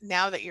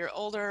 now that you're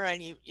older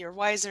and you're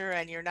wiser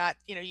and you're not,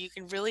 you know, you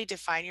can really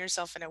define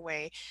yourself in a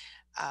way,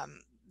 um,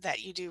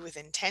 that you do with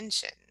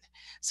intention.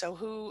 So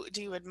who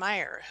do you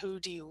admire? Who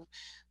do you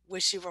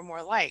wish you were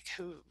more like?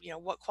 Who, you know,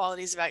 what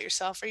qualities about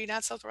yourself are you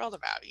not so thrilled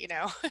about? You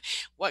know,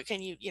 what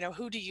can you know,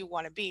 who do you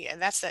want to be?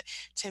 And that's that,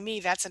 to me,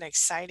 that's an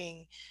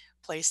exciting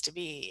place to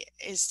be,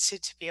 is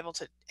to be able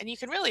to, and you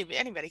can really be,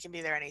 anybody can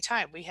be there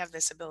anytime. We have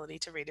this ability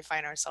to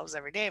redefine ourselves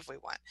every day if we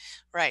want.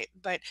 Right.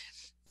 But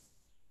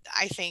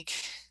I think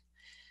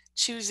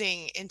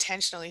choosing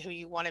intentionally who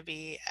you want to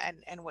be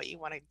and what you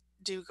want to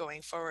do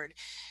going forward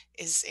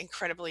is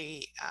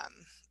incredibly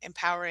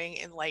empowering,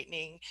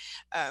 enlightening.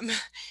 Um,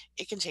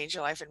 it can change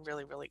your life in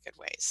really, really good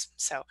ways.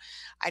 So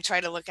I try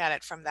to look at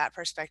it from that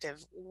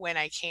perspective when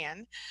I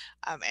can.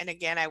 And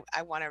again,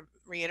 I want to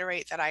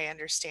reiterate that I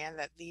understand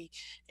that the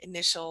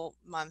initial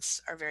months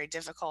are very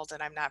difficult,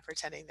 and I'm not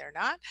pretending they're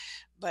not.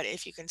 But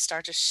if you can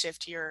start to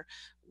shift your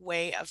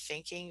way of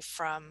thinking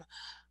from,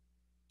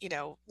 you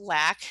know,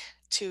 lack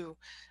to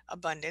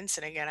abundance.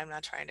 And again, I'm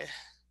not trying to,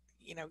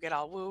 you know, get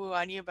all woo woo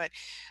on you, but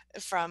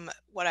from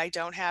what I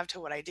don't have to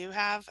what I do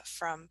have,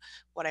 from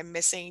what I'm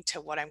missing to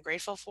what I'm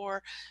grateful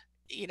for,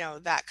 you know,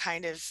 that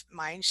kind of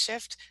mind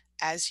shift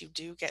as you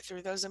do get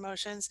through those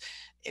emotions,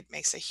 it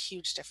makes a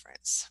huge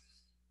difference.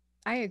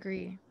 I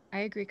agree. I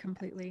agree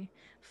completely.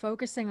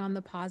 Focusing on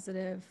the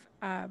positive,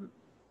 and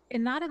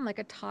not in like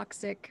a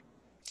toxic,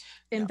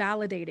 No.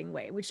 invalidating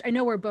way, which I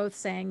know we're both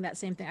saying that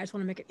same thing. I just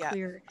want to make it Yeah,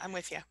 clear I'm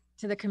with you.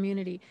 to the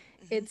community.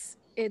 Hmm.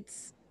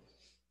 It's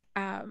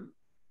um,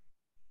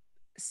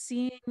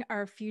 seeing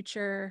our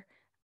future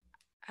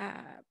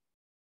uh,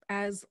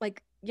 as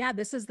like, yeah,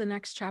 this is the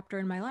next chapter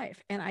in my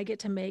life, and I get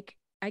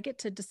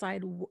to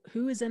decide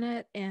who is in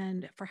it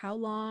and for how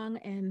long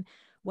and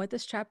what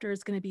this chapter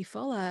is going to be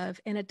full of,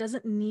 and it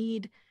doesn't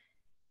need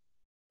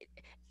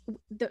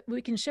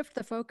we can shift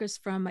the focus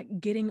from like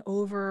getting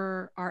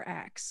over our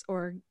ex,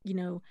 or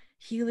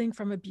healing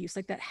from abuse,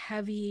 like that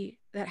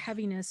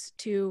heaviness,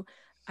 to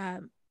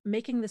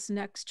making this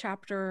next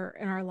chapter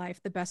in our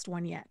life the best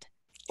one yet,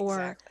 or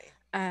Exactly.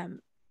 um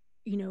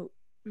you know,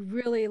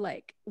 really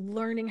like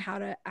learning how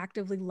to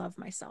actively love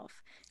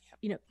myself,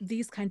 Yep.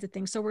 these kinds of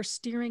things. So we're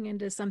steering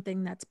into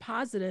something that's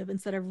positive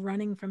instead of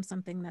running from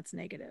something that's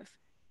negative.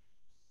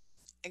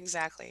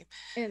 Exactly.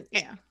 And A-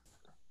 yeah.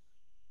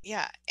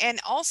 yeah. And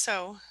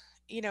also,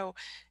 you know,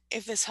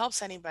 if this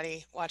helps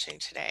anybody watching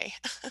today,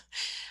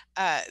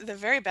 the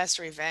very best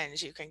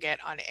revenge you can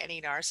get on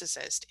any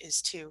narcissist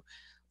is to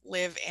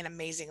live an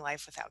amazing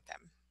life without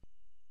them,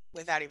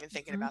 without even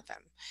thinking Mhm. about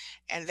them.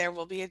 And there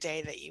will be a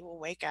day that you will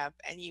wake up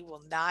and you will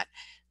not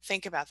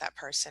think about that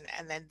person.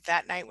 And then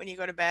that night when you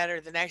go to bed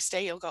or the next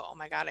day, you'll go, oh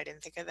my God, I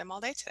didn't think of them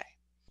all day today.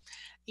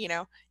 You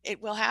know,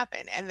 it will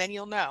happen. And then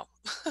you'll know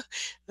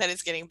that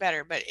it's getting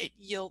better. But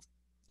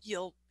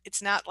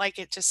it's not like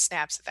it just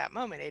snaps at that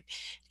moment. It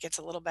gets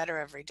a little better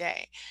every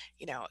day.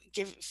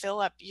 Fill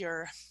up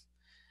your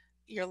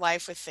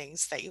life with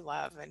things that you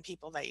love and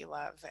people that you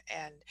love.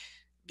 And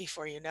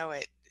before you know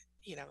it,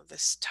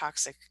 this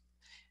toxic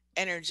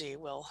energy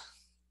will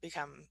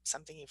become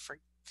something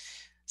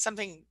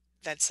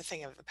that's a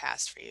thing of the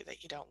past for you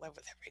that you don't live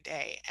with every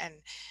day. And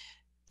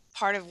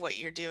part of what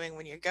you're doing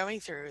when you're going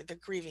through the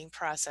grieving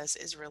process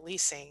is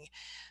releasing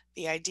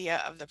the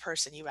idea of the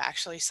person you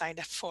actually signed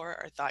up for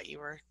or thought you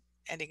were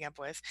ending up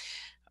with,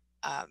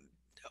 um,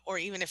 or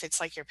even if it's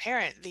like your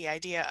parent, the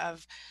idea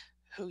of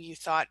who you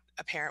thought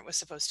a parent was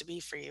supposed to be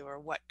for you, or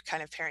what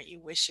kind of parent you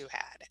wish you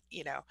had,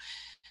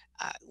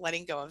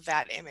 letting go of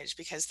that image.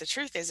 Because the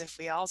truth is, if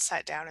we all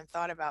sat down and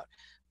thought about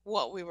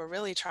what we were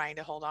really trying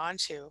to hold on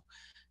to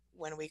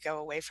when we go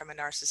away from a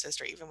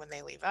narcissist, or even when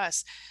they leave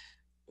us,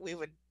 we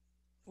would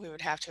we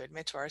would have to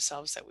admit to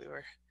ourselves that we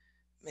were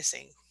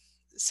missing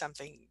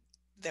something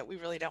that we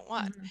really don't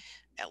want. Mhm.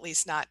 At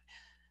least not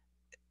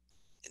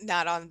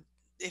on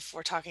if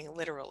we're talking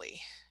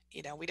literally.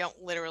 We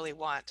don't literally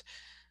want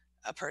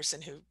a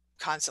person who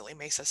constantly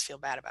makes us feel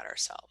bad about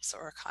ourselves,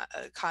 or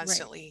Right.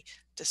 constantly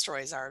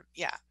destroys our,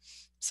 yeah.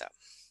 So,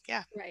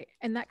 yeah, Right.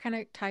 And that kind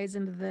of ties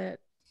into the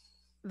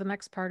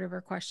next part of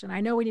our question.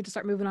 I know we need to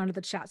start moving on to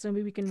the chat, so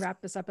maybe we can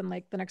wrap this up in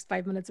like the next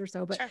 5 minutes or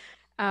so. But sure.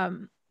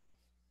 um,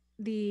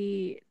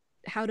 the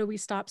how do we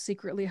stop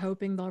secretly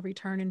hoping they'll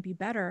return and be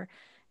better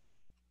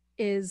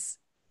is,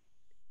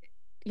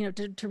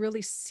 to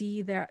really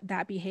see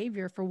that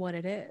behavior for what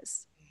it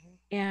is. Hmm.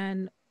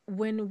 And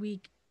when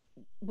we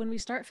when we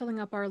start filling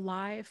up our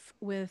life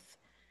with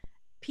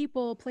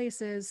people,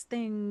 places,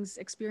 things,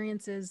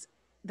 experiences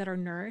that are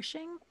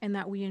nourishing and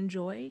that we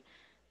enjoy,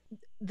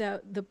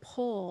 the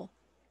pull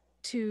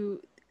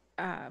to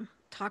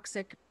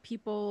toxic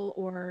people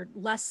or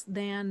less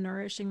than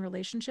nourishing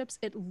relationships,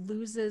 it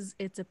loses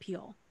its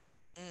appeal.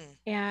 Mm,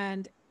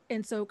 And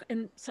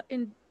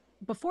and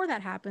before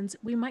that happens,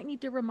 we might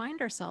need to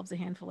remind ourselves a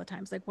handful of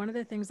times. Like one of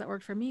the things that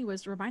worked for me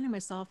was reminding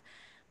myself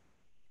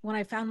when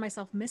I found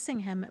myself missing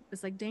him, it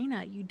was like,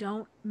 Dana, you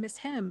don't miss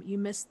him. You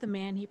miss the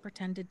man he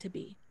pretended to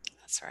be.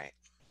 that's right.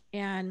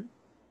 And,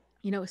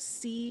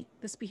 see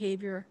this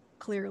behavior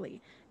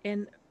clearly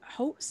and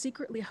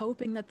secretly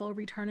hoping that they'll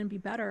return and be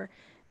better.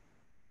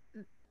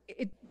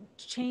 It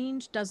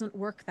Change doesn't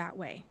work that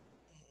way.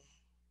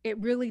 It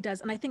really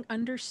does. And I think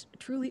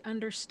truly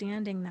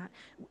understanding that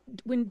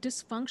when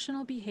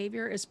dysfunctional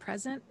behavior is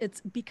present,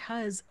 it's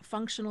because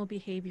functional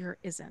behavior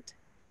isn't.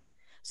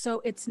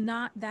 So it's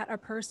not that a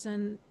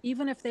person,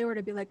 even if they were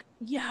to be like,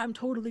 yeah, I'm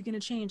totally going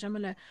to change. I'm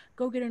going to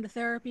go get into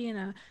therapy and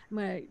I'm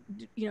going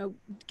to,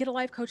 get a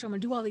life coach. I'm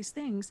going to do all these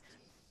things.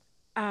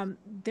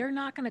 They're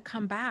not going to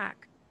come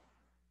back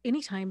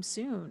anytime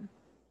soon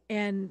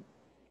and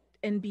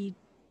be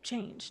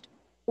changed,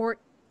 or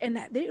and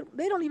that they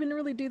don't even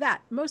really do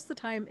that. Most of the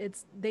time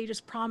it's they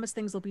just promise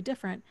things will be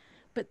different,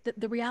 but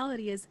the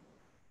reality is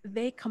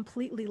they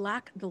completely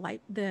lack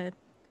the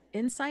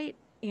insight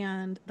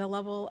and the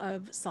level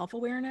of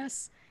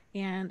self-awareness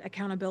and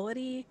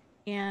accountability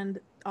and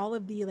all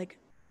of the like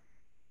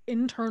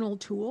internal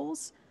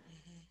tools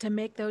Hmm. to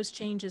make those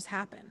changes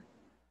happen.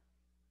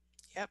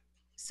 Yep.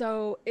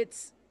 So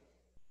it's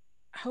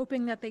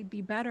hoping that they'd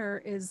be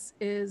better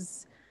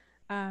is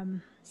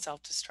um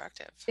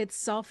Self-destructive. it's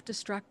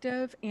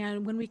self-destructive.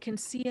 And when we can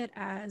see it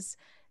as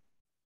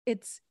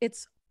it's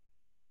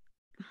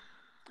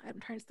I'm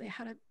trying to say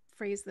how to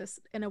phrase this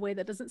in a way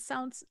that doesn't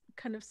sound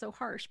kind of so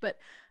harsh, but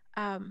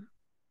um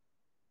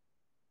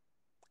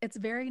it's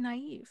very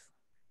naive.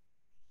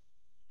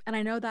 And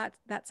I know that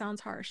that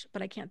sounds harsh,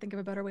 but I can't think of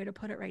a better way to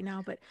put it right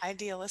now. But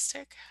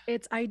Idealistic.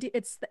 it's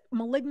the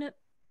malignant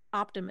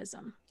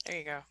optimism, There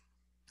you go.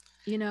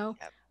 you know,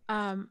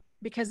 Yep.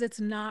 because it's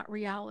not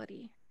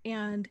reality.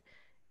 And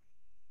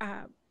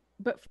uh,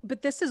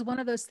 but this is one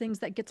of those things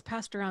that gets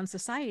passed around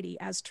society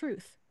as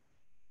truth.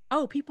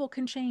 Oh, people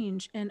can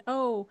change, and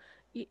oh,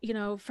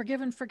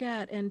 forgive and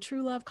forget, and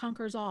true love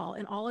conquers all,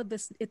 and all of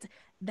this. It's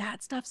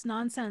that stuff's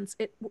nonsense.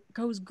 It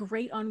goes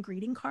great on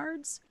greeting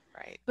cards,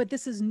 Right. but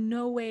this is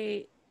no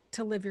way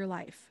to live your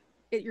life.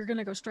 You're going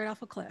to go straight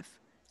off a cliff.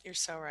 You're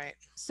so right.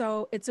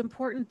 So it's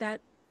important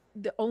that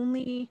the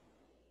only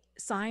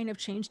sign of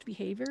changed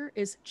behavior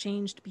is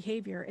changed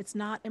behavior. It's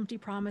not empty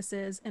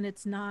promises, and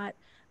it's not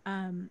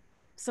um,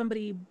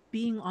 somebody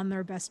being on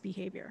their best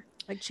behavior.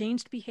 Like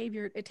changed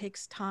behavior, it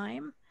takes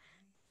time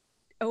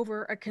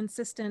over a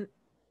consistent,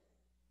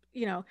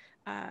 you know,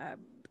 uh,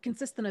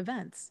 consistent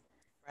events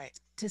Right.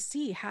 to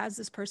see has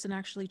this person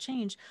actually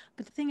changed.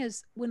 But the thing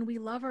is, when we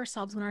love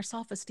ourselves, when our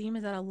self esteem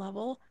is at a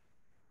level,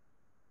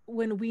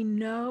 when we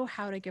know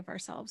how to give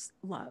ourselves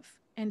love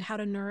and how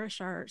to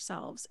nourish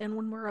ourselves, and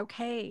when we're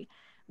okay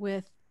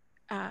with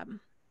um,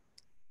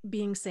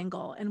 being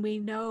single, and we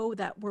know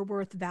that we're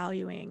worth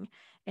valuing,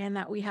 and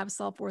that we have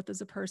self worth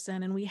as a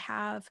person, and we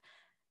have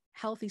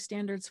healthy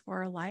standards for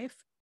our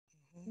life,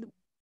 Hmm.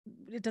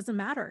 it doesn't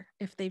matter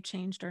if they've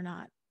changed or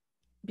not,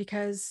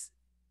 because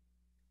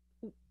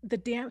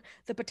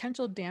the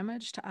potential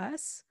damage to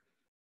us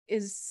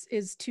is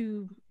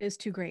too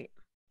great.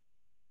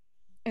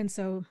 And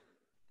so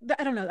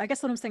I don't know. I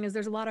guess what I'm saying is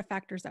there's a lot of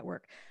factors that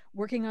work.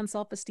 Working on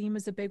self-esteem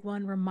is a big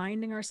one.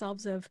 Reminding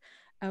ourselves of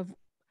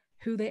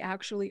who they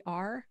actually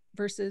are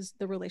versus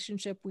the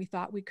relationship we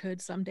thought we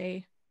could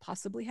someday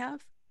possibly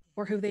have,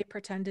 or Hmm. who they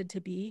pretended to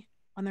be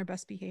on their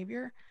best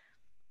behavior,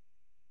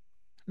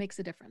 makes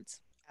a difference.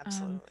 Um,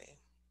 Absolutely.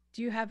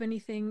 do you have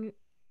anything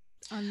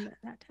on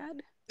that,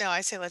 Ted? No,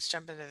 I say let's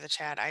jump into the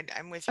chat.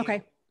 I'm with Okay.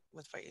 you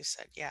with what you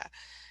said. Yeah.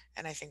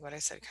 And I think what I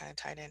said kind of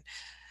tied in.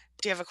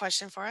 Do you have a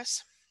question for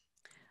us?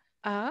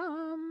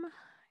 Um,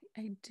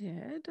 I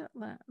did.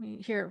 Let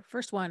me here.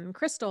 First one,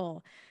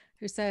 Crystal,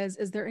 who says,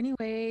 "Is there any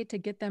way to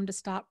get them to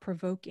stop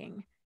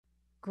provoking?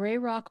 Gray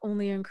Rock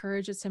only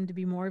encourages him to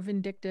be more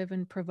vindictive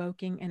and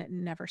provoking, and it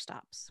never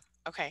stops."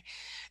 Okay.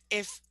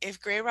 If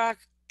Grey Rock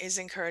is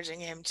encouraging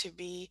him to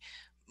be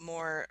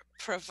more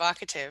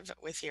provocative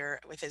with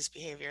his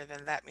behavior,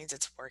 then that means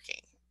it's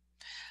working.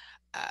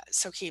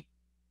 So keep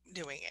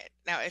doing it.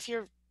 Now, if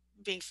you're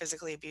being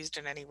physically abused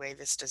in any way,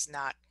 this does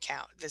not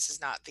count. This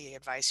is not the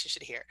advice you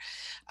should hear.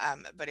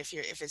 But if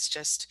it's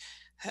just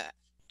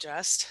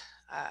just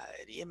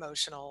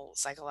emotional,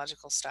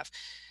 psychological stuff,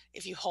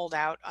 if you hold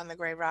out on the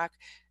Grey Rock,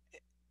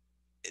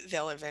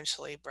 they'll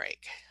eventually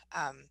break.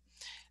 Um,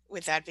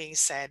 with that being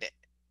said,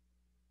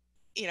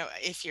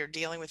 if you're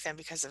dealing with them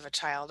because of a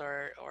child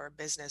or a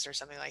business or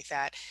something like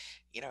that,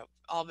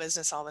 all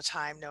business all the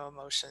time, no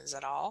emotions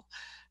at all.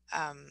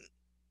 Um,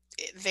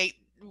 the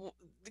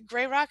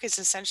Gray Rock is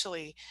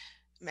essentially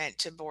meant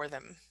to bore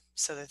them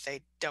so that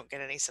they don't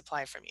get any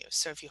supply from you.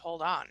 So if you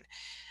hold on,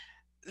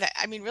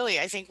 I mean, really,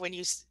 I think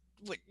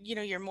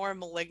you're more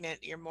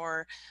malignant, you're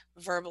more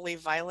verbally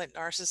violent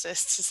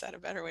narcissists. Is that a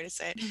better way to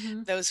say it?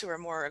 Mm-hmm. Those who are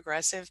more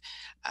aggressive,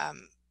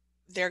 um,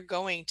 they're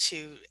going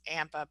to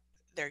amp up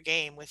their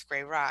game with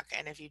Gray Rock.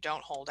 And if you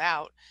don't hold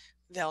out,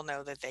 they'll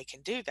know that they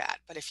can do that.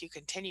 But if you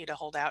continue to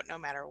hold out no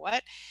matter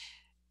what,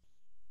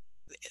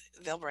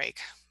 they'll break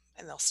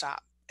and they'll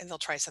stop and they'll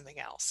try something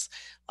else.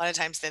 A lot of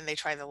times then they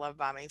try the love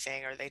bombing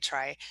thing or they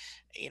try,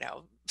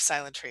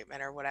 silent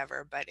treatment or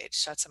whatever, but it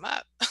shuts them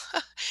up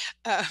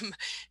um,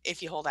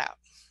 if you hold out.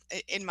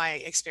 In my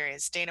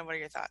experience, Dana, what are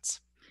your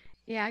thoughts?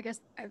 Yeah, I guess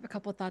I have a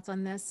couple of thoughts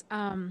on this.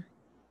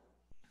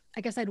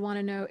 I guess I'd want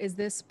to know, is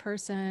this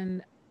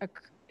person a,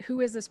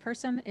 who is this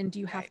person, and do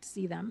you have Right. to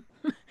see them?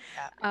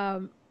 Yeah.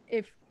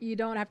 If you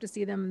don't have to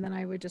see them, then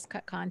I would just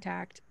cut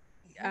contact.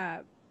 Hmm. Uh,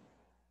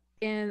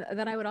 and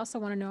then I would also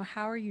want to know,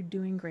 how are you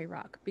doing Gray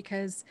Rock?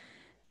 Because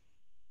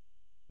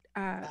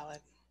uh, Valid.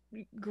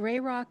 Gray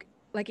Rock,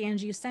 like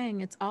Angie is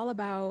saying, it's all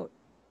about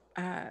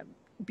uh,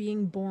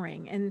 being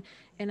boring. And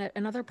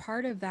another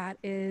part of that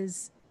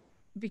is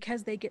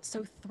because they get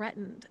so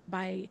threatened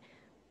by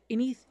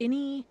any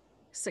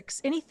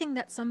anything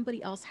that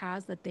somebody else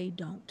has that they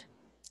don't,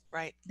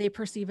 Right. they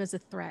perceive as a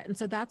threat. And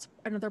so that's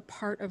another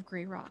part of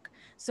Gray Rock.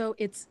 So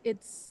it's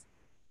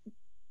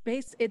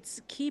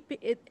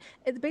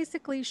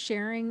basically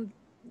sharing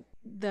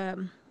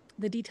the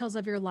the details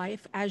of your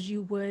life as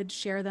you would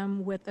share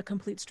them with a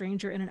complete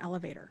stranger in an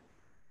elevator.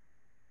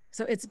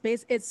 So it's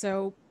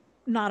so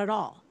not at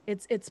all.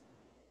 It's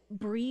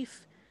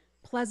brief,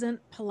 pleasant,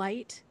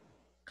 polite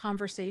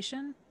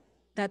conversation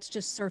that's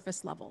just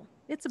surface level.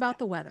 It's Yeah. about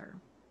the weather.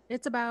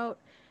 It's about,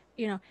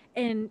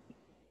 and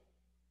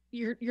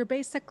you're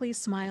basically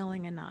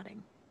smiling and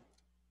nodding.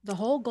 The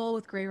whole goal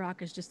with Gray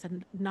Rock is just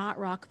to not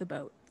rock the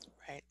boat,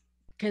 Right.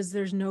 because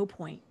there's no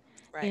point.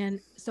 Right.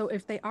 And so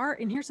if they are,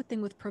 and here's the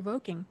thing with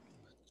provoking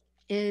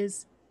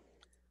is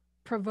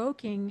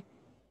provoking,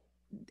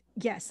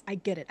 yes, I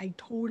get it. I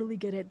totally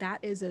get it. That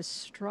is a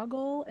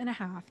struggle and a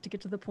half to get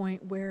to the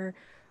point where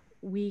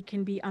we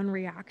can be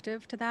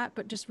unreactive to that,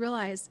 but just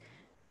realize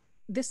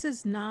this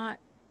is not,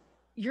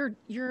 you're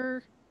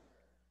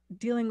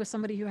dealing with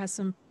somebody who has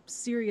some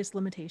serious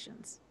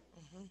limitations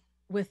Hmm.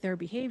 with their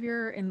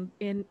behavior and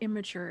in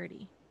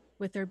immaturity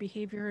with their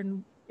behavior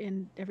and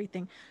in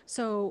everything.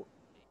 So,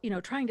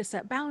 trying to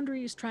set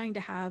boundaries, trying to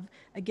have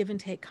a give and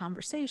take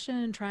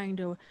conversation, trying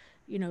to,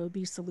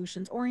 be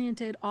solutions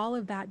oriented, all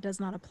of that does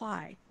not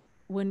apply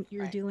when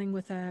you're Right. dealing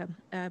with a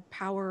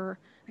power,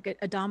 like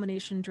a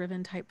domination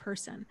driven type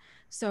person.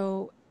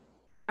 So,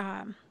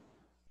 um,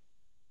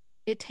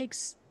 it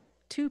takes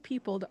two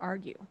people to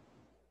argue.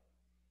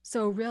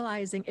 So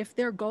realizing if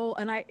their goal,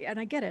 and I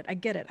get it, I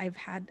get it. I've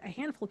had a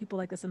handful of people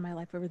like this in my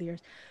life over the years,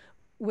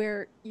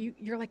 where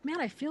you're like, man,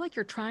 I feel like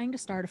you're trying to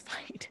start a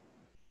fight.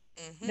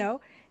 Hmm.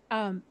 No,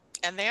 um,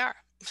 And they are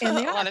and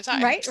they a lot are of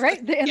right, times. right,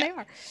 and Yeah. they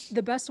are.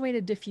 The best way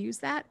to diffuse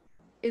that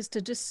is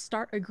to just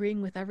start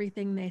agreeing with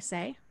everything they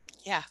say,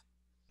 Yeah.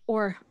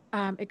 or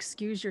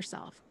excuse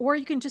yourself, or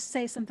you can just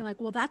say something like,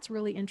 "Well, that's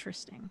really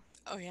interesting,"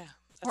 Oh, yeah. or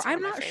That's one "I'm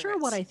of my not sure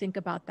what favorites. I think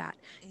about that."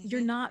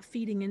 You're Hmm. not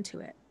feeding into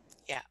it.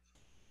 Yeah. Yep.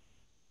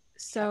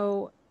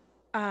 So,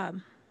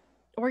 um,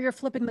 or you're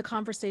flipping the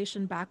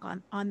conversation back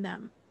on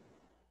them.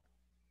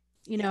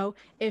 You Yeah. know,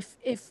 if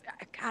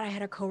God, I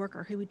had a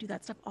coworker who would do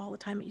that stuff all the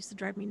time. It used to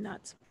drive me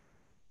nuts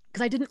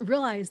because I didn't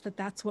realize that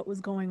that's what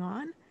was going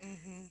on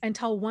Hmm.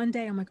 until one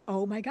day I'm like,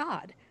 oh my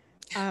God,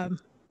 um,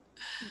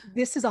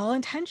 this is all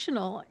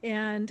intentional.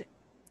 And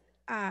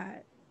uh,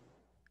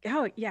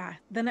 oh yeah,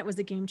 then it was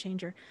a game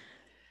changer.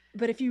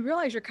 But if you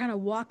realize you're kind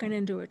of walking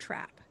into a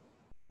trap,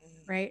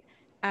 Hmm. right?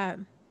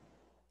 Um,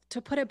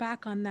 to put it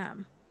back on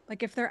them,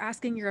 like if they're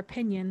asking your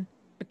opinion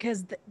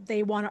because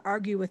they want to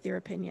argue with your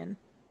opinion,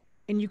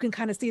 and you can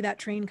kind of see that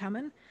train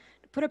coming,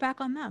 put it back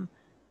on them.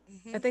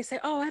 If Hmm. they say,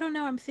 "Oh, I don't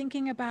know, I'm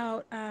thinking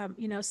about,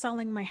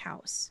 selling my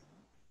house,"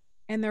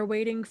 and they're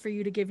waiting for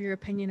you to give your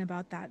opinion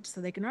about that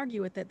so they can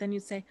argue with it, then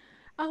you'd say,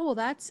 "Oh, well,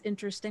 that's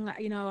interesting.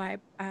 I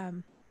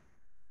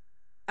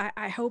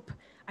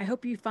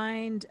hope you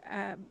find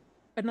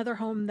another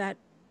home that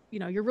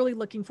you're really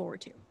looking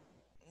forward to,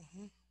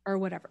 Hmm. or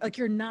whatever." Like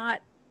you're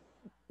not.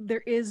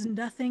 There is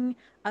nothing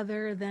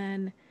other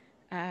than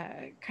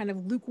kind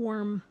of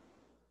lukewarm,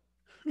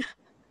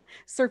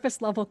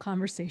 surface level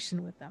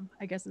conversation with them,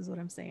 I guess is what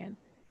I'm saying.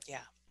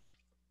 Yeah.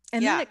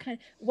 And then Yeah. it kind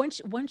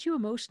of, once you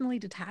emotionally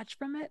detach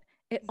from it,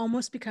 it Hmm.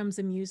 almost becomes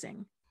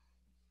amusing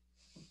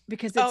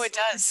because Oh, it's it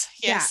so does.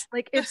 yeah, Yes.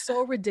 like it's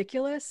so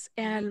ridiculous,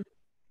 Hmm.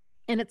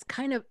 and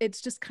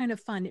it's just kind of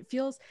fun. It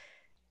feels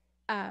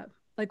uh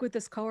like with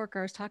this coworker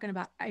I was talking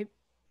about,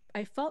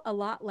 I felt a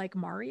lot like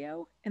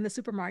Mario in the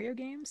Super Mario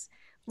games,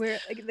 where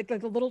like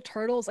the little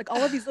turtles, like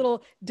all of these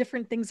little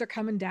different things are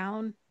coming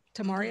down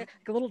to Mario. Hmm.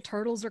 Like the little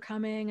turtles are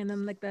coming, and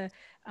then like the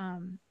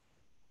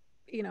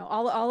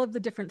all of the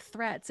different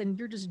threats, and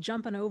you're just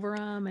jumping over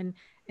them and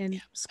Yeah.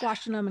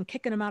 squashing them and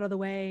kicking them out of the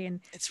way,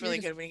 and It's you're really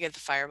just good when you get the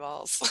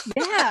fireballs.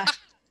 yeah,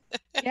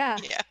 yeah,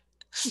 Yeah.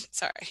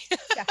 Sorry.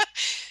 yeah,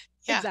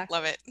 Yeah, exactly.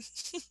 love it.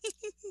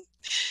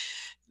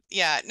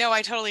 Yeah, no,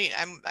 I'm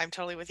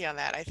totally with you on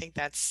that. I think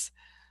that's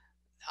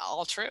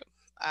all true.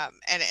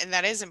 And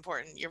that is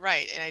important. You're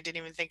right. And I didn't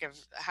even think of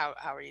how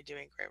are you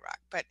doing, Grey Rock?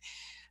 But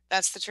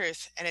that's the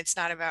truth. And it's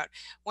not about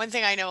one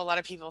thing I know a lot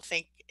of people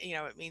think,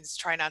 it means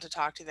try not to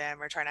talk to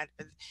them or try not,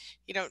 but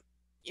you don't,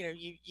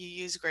 you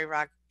use Grey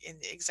Rock in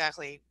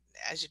exactly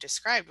as you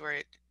described,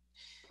 where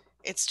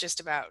it's just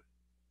about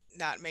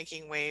not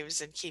making waves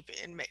and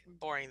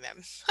boring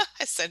them,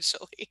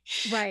 essentially.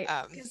 Right,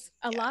 because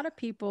a Yeah. lot of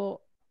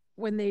people,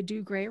 when they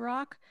do gray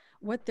rock,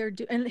 what they're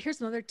doing, and here's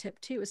another tip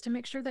too, is to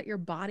make sure that your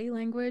body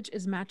language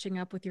is matching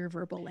up with your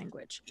verbal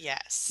language.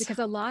 Yes. Because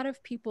a lot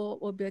of people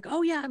will be like,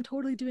 oh yeah, I'm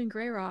totally doing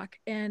gray rock,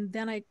 and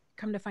then I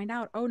come to find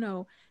out, oh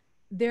no,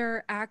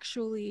 they're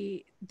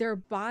actually, their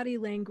body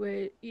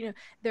language,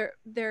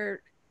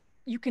 they're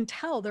you can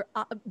tell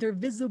they're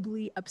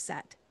visibly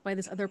upset by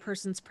this other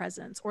person's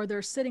presence, or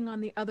they're sitting on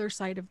the other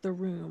side of the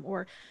room,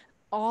 or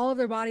all of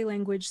their body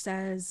language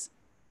says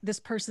this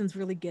person's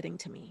really getting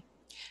to me.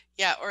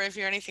 Yeah, or if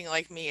you're anything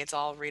like me, it's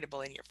all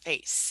readable in your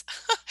face.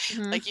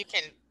 Mhm. Like you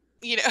can,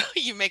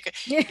 you make a,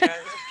 Yeah. you know,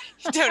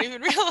 you don't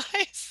even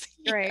realize.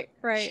 Yeah. Right,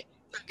 right.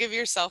 So give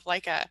yourself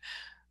like a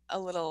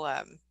little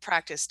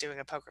practice doing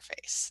a poker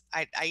face.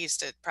 I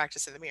used to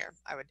practice in the mirror.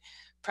 I would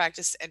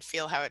practice and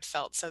feel how it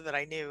felt so that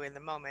I knew in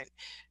the moment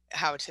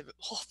how to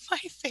hold my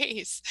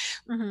face.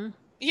 Mhm.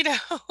 You know,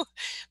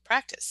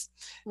 practice.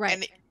 Right.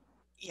 And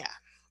yeah.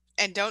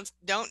 And don't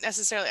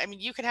necessarily, I mean,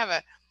 you can have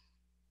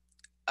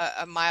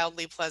a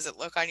mildly pleasant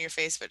look on your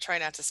face, but try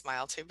not to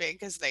smile too big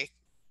because they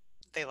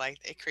like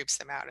it creeps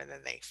them out and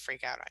then they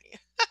freak out on you.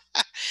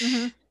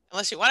 Mhm.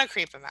 Unless you want to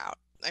creep them out.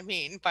 I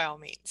mean, by all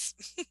means.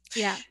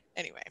 Yeah.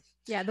 Anyway,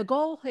 Yeah, the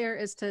goal here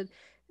is to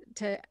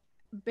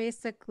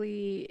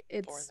basically, bore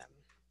it's them.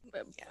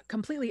 Yeah.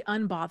 completely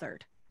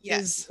unbothered is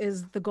Yes,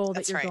 is the goal that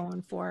that's you're right.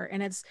 going for,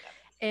 and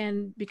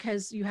Yep.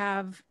 because you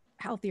have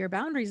healthier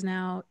boundaries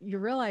now, you're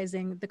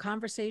realizing the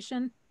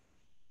conversation,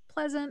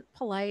 pleasant,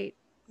 polite,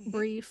 Hmm.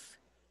 brief,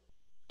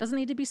 doesn't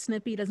need to be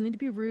snippy, doesn't need to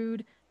be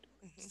rude.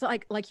 Hmm. So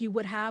like you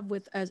would have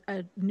with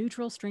a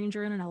neutral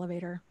stranger in an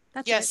elevator.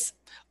 That's it. Yes,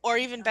 or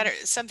even better,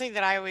 Um, something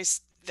that I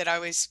always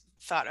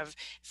thought of.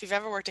 If you've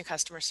ever worked in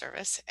customer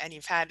service and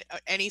you've had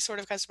any sort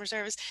of customer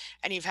service,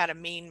 and you've had a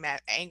mean,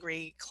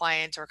 angry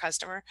client or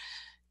customer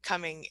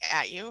coming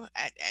at you,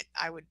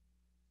 I would,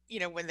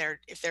 when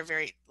if they're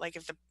very, like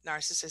if the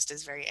narcissist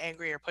is very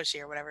angry or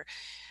pushy or whatever,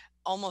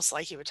 almost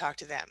like you would talk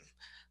to them.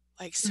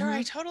 Like, "Sir,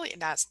 I mhm. totally,"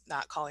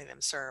 not calling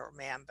them sir or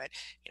ma'am, but,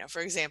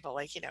 for example,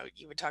 like,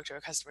 you would talk to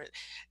a customer,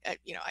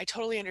 "I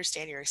totally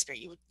understand your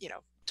experience." You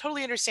would,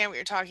 totally understand what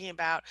you're talking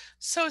about.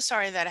 So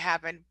sorry that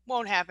happened.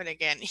 Won't happen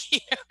again. You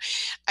know,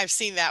 I've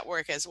seen that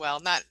work as well,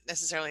 not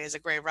necessarily as a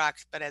gray rock,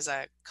 but as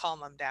a calm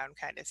them down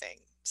kind of thing.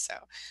 So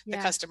the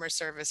Yeah, customer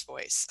service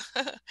voice,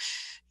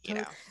 you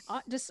totally.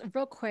 know. Just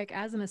real quick,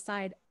 as an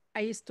aside,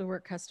 I used to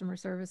work customer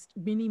service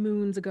many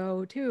moons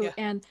ago too, Yeah.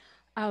 and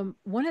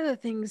one of the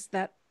things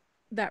that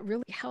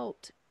really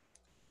helped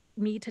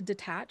me to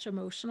detach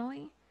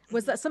emotionally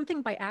was Hmm. that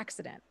something by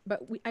accident.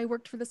 But I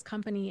worked for this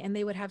company, and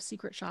they would have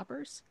secret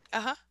shoppers,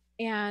 Uh-huh.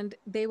 and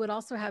they would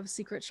also have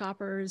secret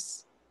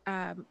shoppers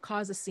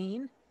cause a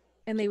scene,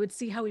 and they would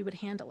see how we would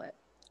handle it.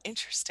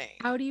 Interesting.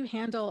 How do you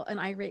handle an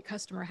irate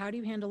customer? How do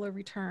you handle a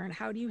return?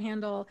 How do you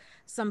handle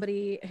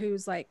somebody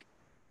who's like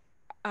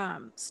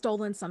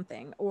stolen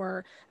something,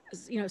 or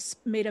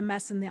made a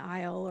mess in the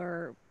aisle,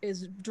 or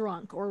is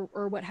drunk, or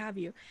what have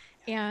you?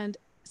 And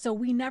so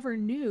we never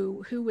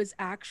knew who was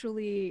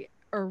actually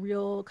a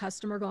real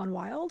customer gone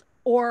wild,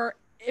 or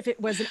if it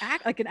was an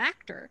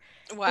actor.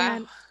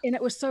 Wow. And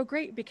it was so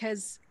great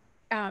because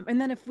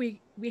and then if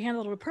we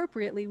handled it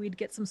appropriately, we'd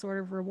get some sort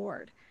of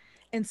reward.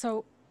 And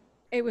so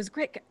it was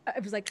great.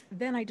 It was like,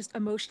 then I just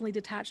emotionally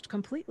detached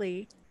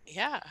completely.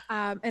 Yeah.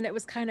 And it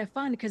was kind of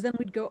fun because then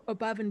we'd go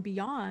above and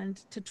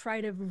beyond to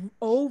try to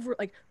over,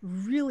 like,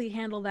 really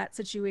handle that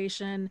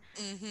situation,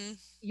 Hmm.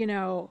 you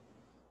know,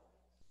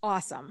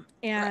 awesome.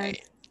 And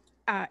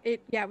Right.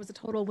 it was a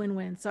total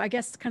win-win. So I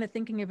guess kind of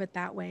thinking of it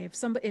that way,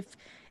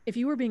 if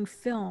you were being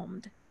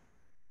filmed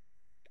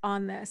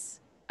on this,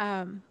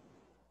 um,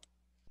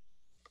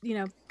 you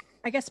know,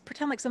 I guess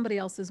pretend like somebody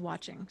else is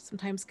watching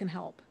sometimes can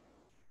help.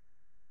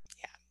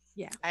 Yeah.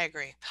 Yeah. I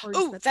agree. Or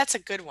just Oh, that. that's a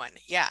good one.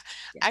 Yeah.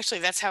 Yeah.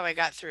 Actually, that's how I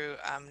got through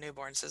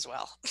newborns as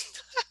well.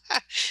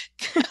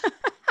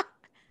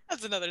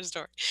 That's another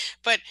story.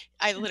 But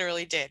I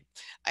literally did.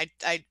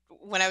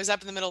 When I was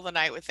up in the middle of the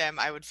night with them,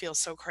 I would feel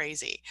so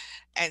crazy.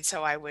 And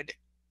so I would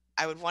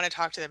want to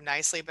talk to them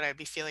nicely, but I'd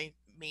be feeling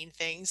mean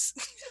things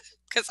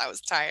because I was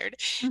tired.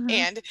 Hmm.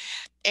 And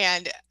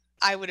and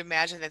I would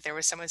imagine that there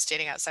was someone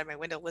standing outside my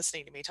window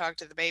listening to me talk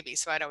to the baby,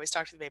 so I'd always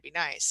talk to the baby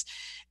nice.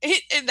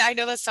 And I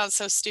know that sounds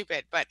so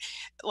stupid, but,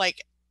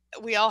 like,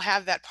 we all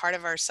have that part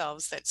of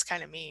ourselves that's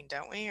kinda mean,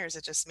 don't we? Or is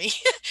it just me?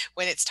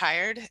 When it's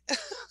tired? Is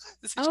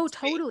it Oh,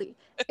 just me? totally.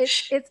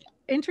 It's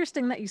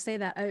interesting that you say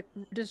that.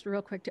 Just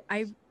real quick,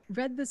 I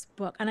read this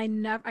book, and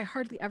I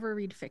hardly ever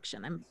read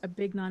fiction. I'm a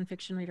big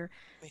nonfiction reader.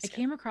 Me I too.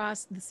 came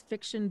across this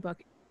fiction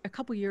book a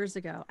couple years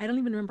ago. I don't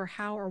even remember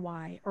how or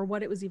why or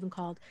what it was even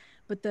called,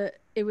 but the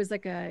it was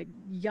like a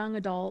young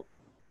adult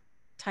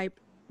type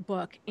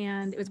book,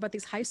 and it was about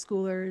these high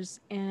schoolers,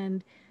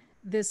 and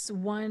this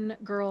one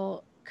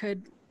girl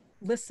could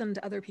listen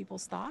to other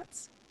people's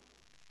thoughts,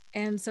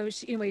 and so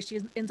she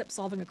ends up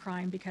solving a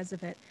crime because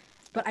of it.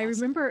 Oh, But I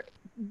awesome. remember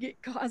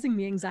causing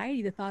me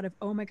anxiety, the thought of,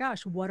 oh my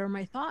gosh, what are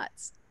my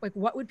thoughts, like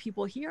what would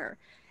people hear?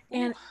 Ooh,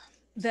 And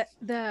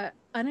the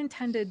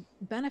unintended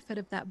benefit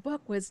of that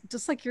book was,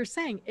 just like you're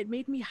saying, it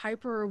made me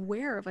hyper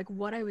aware of like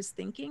what I was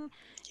thinking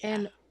yeah.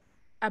 and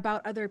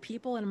about other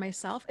people and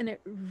myself, and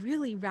it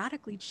really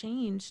radically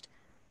changed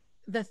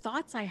the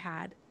thoughts I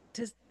had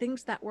to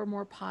things that were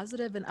more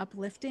positive and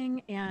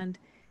uplifting. And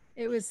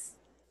it was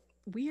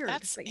weird,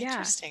 That's but yeah.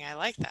 interesting, I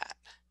like that,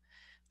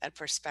 that I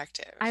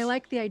perspective.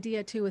 like the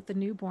idea too with the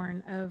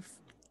newborn of,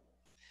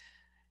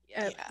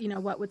 Yeah,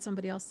 what would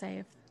somebody else say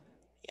if,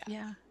 yeah.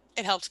 yeah.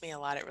 It helped me a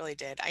lot, it really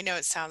did. I know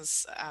it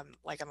sounds,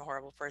 like I'm a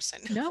horrible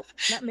person, Nope,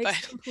 that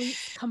makes but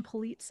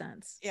complete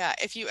sense. yeah,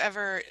 if you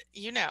ever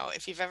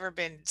if you've ever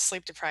been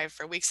sleep deprived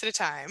for weeks at a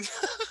time,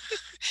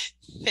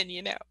 then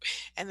you know.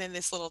 And then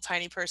this little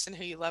tiny person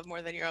who you love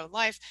more than your own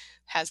life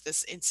has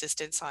this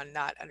insistence on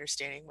not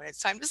understanding when it's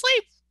time to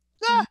sleep.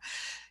 Mhm. Ah,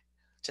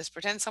 just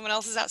pretend someone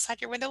else is outside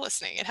your window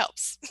listening. It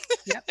helps.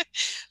 Yep. Yep.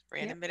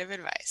 Random bit of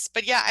advice.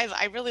 But yeah,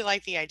 I really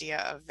like the idea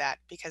of that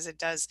because it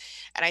does.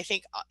 And I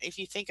think if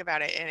you think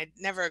about it, and it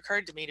never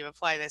occurred to me to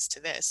apply this to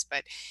this,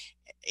 but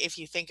if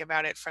you think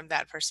about it from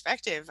that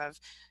perspective of,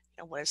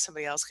 what if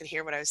somebody else could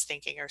hear what I was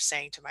thinking or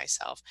saying to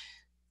myself?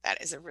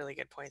 That is a really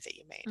good point that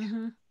you made.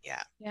 Hmm.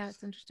 Yeah. Yeah,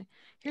 it's interesting.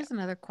 Yeah. Here's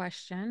another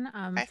question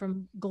Okay.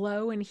 from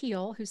Glow and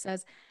Heal, who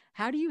says,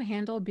 how do you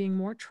handle being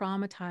more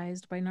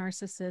traumatized by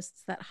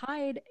narcissists that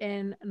hide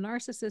in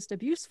narcissist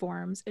abuse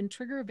forums and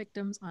trigger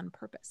victims on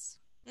purpose?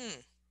 Hmm.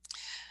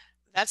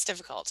 That's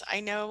difficult. I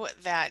know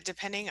that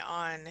depending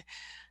on,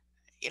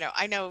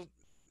 I know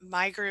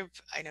my group,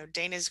 I know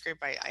Dana's group,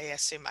 I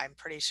assume, I'm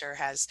pretty sure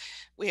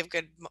we have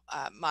good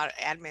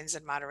admins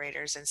and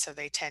moderators. And so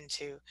they tend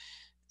to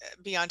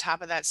be on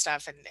top of that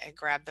stuff and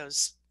grab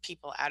those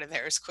people out of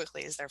there as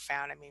quickly as they're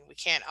found. I mean, we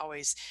can't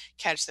always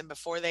catch them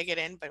before they get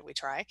in, but we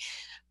try.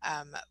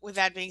 With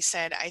that being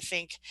said, I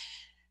think,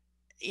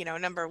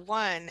 number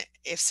one,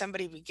 if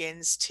somebody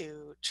begins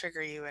to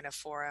trigger you in a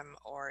forum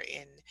or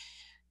in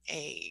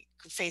a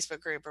Facebook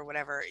group or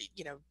whatever,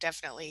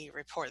 definitely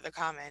report the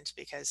comment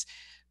because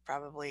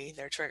probably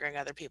they're triggering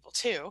other people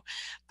too.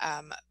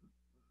 Um,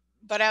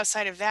 but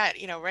outside of that,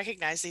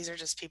 recognize these are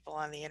just people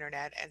on the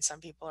internet, and some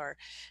people are,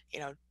 you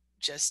know,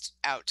 just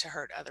out to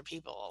hurt other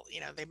people.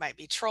 You know, they might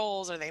be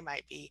trolls, or they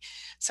might be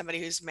somebody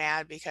who's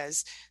mad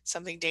because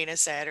something Dana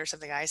said or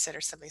something I said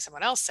or something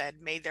someone else said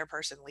made their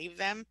person leave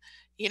them,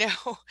 you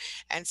know?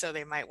 And so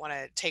they might want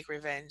to take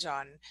revenge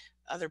on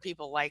other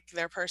people like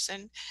their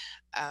person.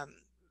 Um,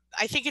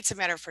 I think it's a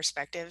matter of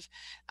perspective.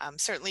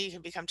 Certainly, you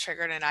can become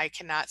triggered, and I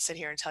cannot sit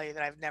here and tell you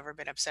that I've never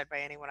been upset by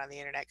anyone on the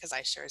internet, because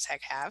I sure as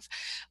heck have.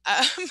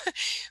 Um,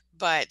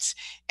 but,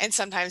 and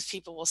sometimes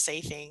people will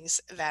say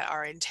things that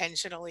are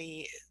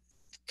intentionally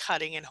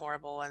cutting and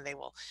horrible, and they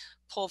will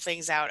pull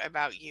things out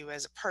about you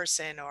as a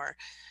person, or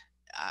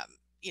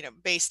you know,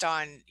 based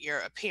on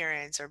your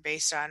appearance, or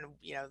based on,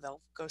 you know,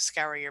 they'll go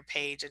scour your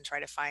page and try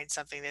to find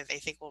something that they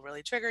think will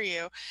really trigger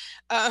you.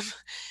 um,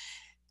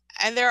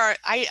 and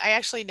I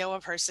actually know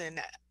a person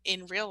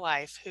in real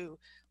life who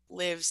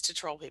lives to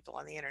troll people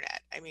on the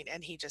internet. I mean,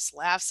 and he just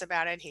laughs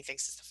about it. He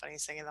thinks it's the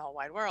funniest thing in the whole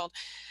wide world.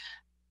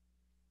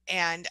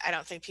 And I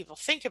don't think people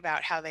think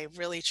about how they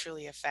really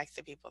truly affect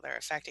the people they're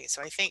affecting.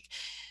 So I think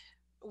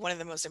one of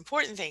the most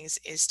important things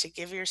is to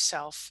give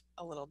yourself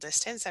a little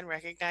distance and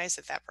recognize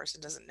that that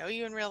person doesn't know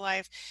you in real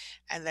life,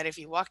 and that if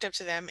you walked up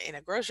to them in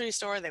a grocery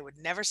store, they would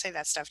never say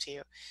that stuff to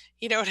you.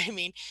 You know what I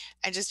mean?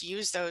 And just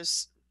use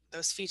those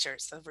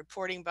features, the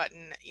reporting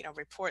button, you know,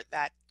 report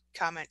that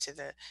comment to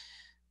the,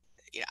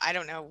 you know, I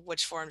don't know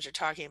which forums you're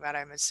talking about.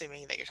 I'm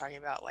assuming that you're talking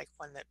about like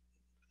one that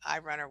I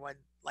run, or one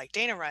like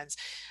Dana runs.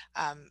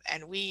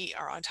 And we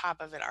are on top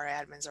of it. Our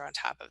admins are on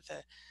top of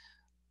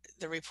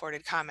the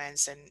reported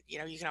comments, and you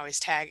know, you can always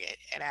tag it,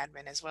 an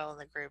admin as well in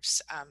the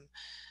groups.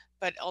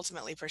 But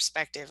ultimately,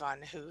 perspective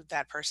on who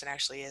that person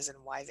actually is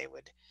and why they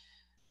would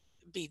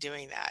be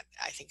doing that,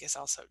 I think, is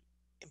also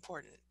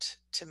important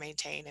to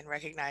maintain, and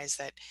recognize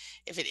that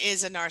if it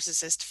is a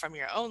narcissist from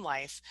your own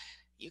life,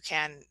 you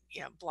can,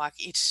 you know, block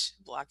each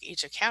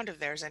account of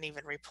theirs, and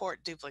even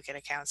report duplicate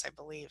accounts, I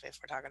believe, if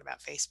we're talking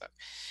about Facebook.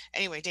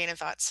 Anyway, Dana,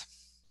 thoughts?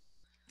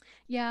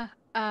 Yeah,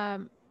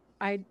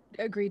 I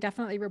agree.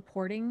 Definitely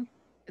reporting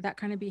that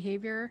kind of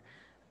behavior.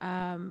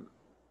 Um,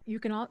 you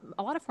can a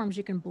lot of forms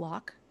you can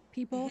block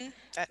people,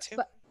 That too.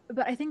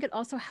 but I think it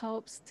also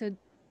helps to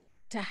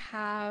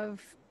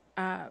have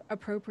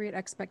appropriate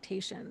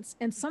expectations.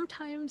 And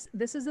sometimes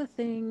this is a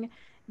thing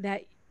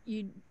that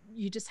you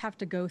you just have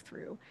to go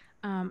through.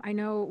 I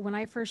know when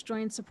I first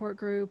joined support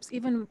groups,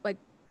 even like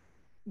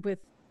with,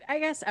 I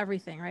guess,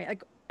 everything, right?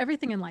 Like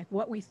everything in life,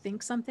 what we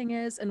think something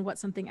is and what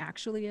something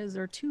actually is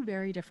are two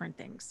very different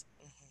things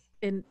Hmm.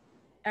 in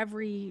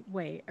every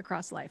way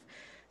across life.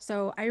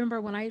 So I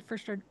remember when I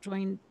first started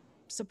joining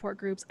support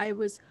groups, I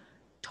was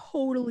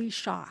totally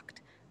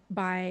shocked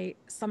by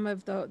some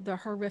of the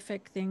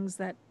horrific things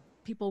that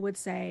people would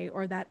say,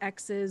 or that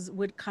exes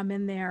would come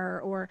in there,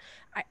 or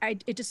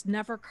it just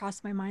never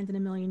crossed my mind in a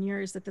million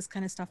years that this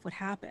kind of stuff would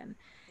happen.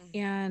 Hmm.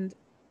 And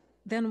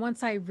then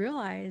once I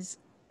realized,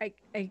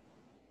 I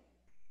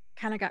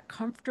kind of got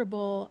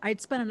comfortable.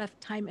 I'd spent enough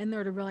time in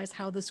there to realize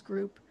how these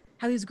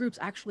groups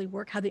actually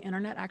work, how the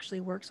internet actually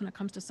works when it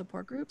comes to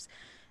support groups.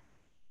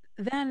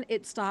 Then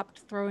it stopped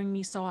throwing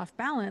me so off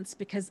balance,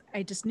 because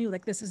I just knew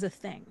like this is a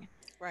thing.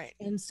 Right.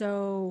 And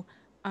so,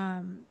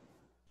 um,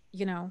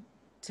 you know,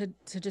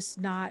 to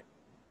just not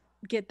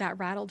get that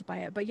rattled by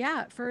it. But yeah,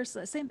 at first,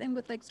 same thing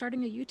with like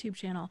starting a YouTube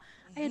channel.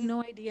 I had Hmm.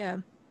 no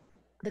idea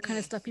the kind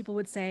of Mm. stuff people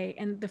would say.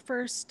 And the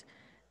first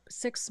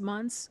 6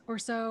 months or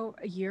so,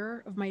 a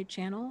year of my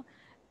channel,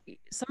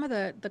 some of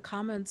the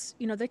comments,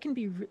 you know, they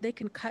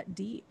can cut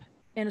deep,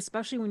 and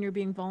especially when you're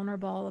being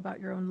vulnerable about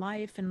your own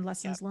life and Yep.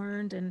 lessons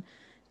learned and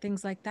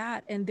things like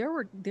that. And there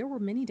were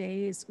many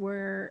days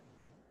where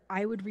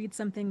I would read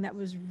something that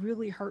was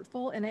really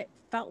hurtful, and it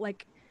felt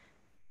like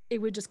it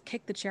would just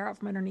kick the chair out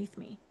from underneath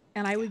me,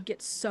 and I Yeah. would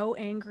get so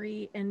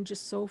angry and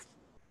just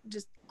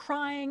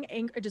crying,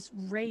 anger, just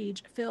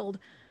rage filled,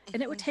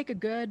 and it would Hmm. take a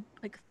good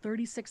like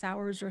 36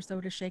 hours or so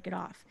to shake it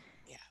off.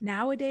 Yeah.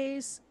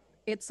 Nowadays,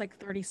 it's like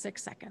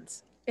 36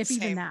 seconds, if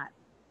even Same. that.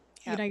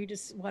 You Yep. know, you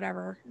just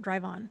whatever,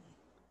 drive on.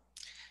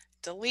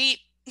 Delete.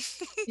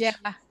 Yeah.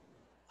 So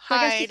I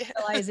guess just Hide.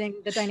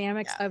 realizing the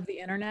dynamics Yeah. of the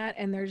internet,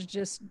 and there's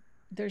just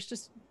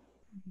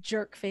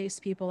jerk face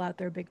people out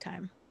there big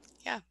time.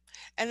 Yeah.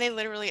 And they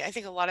literally, I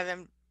think a lot of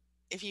them,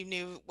 if you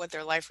knew what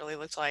their life really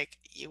looked like,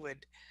 you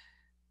would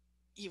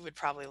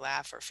probably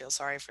laugh or feel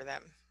sorry for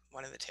them,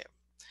 one of the two.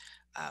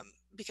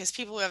 Because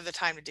people who have the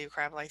time to do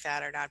crap like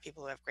that are not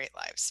people who have great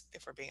lives,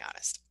 if we're being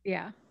honest.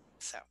 Yeah.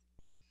 So,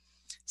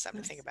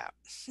 something to think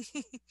That's,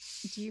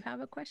 about. do you have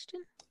a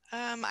question?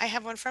 I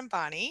have one from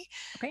Bonnie.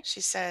 Okay. She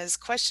says,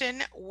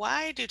 question,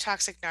 why do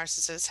toxic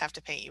narcissists have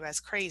to paint you as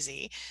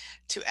crazy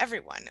to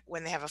everyone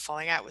when they have a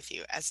falling out with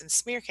you, as in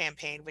smear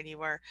campaign when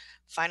you are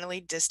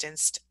finally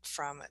distanced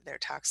from their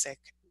toxic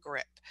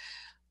grip?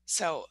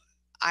 So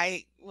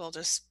I will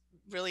just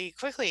really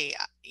quickly,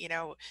 you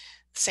know,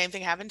 same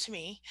thing happened to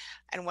me.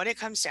 And what it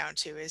comes down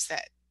to is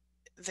that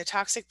the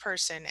toxic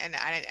person, and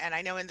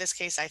I know in this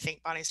case, I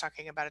think Bonnie's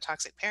talking about a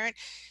toxic parent.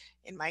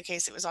 In my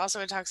case, it was also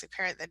a toxic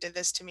parent that did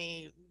this to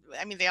me.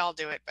 I mean, they all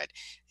do it, but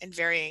in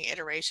varying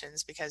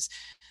iterations, because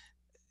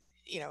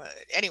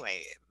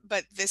anyway,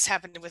 but this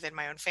happened within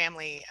my own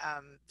family.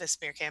 The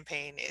smear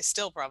campaign is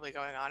still probably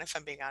going on, if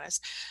I'm being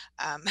honest.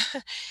 Um,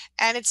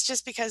 and it's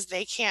just because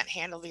they can't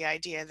handle the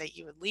idea that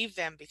you would leave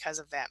them because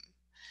of them.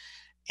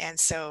 And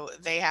so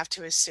they have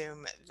to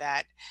assume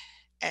that,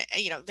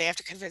 they have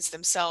to convince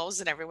themselves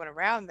and everyone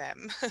around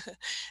them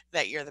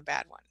that you're the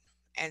bad one.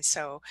 And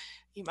so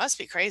you must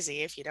be crazy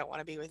if you don't want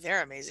to be with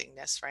their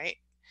amazingness, right?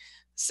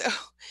 So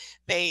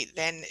they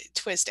then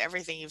twist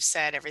everything you've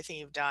said, everything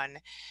you've done,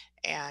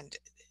 and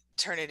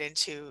turn it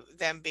into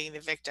them being the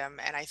victim.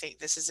 And I think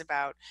this is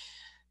about,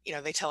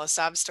 they tell a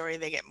sob story,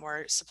 they get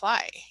more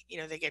supply.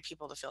 They get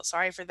people to feel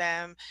sorry for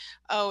them.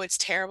 Oh, it's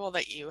terrible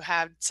that you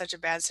had such a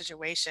bad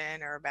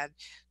situation, or a bad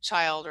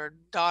child or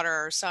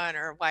daughter or son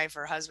or wife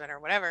or husband or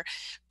whatever.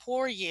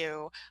 Poor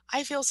you.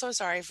 I feel so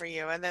sorry for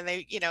you. And then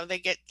they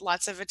get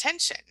lots of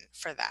attention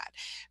for that.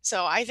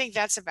 So I think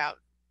that's about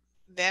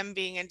them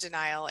being in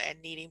denial and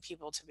needing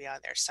people to be on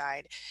their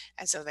side,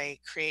 and so they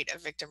create a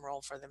victim role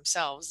for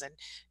themselves, and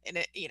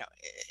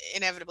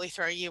inevitably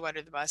throwing you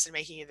under the bus and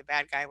making you the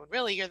bad guy when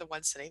really you're the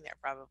one sitting there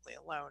probably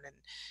alone, and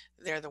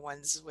they're the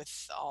ones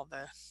with all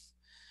the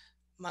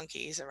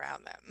monkeys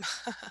around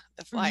them,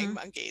 the flying Hmm.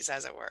 monkeys,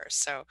 as it were.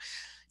 So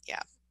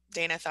yeah,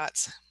 Dana,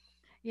 thoughts?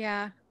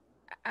 Yeah.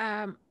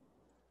 Um,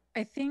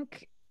 I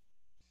think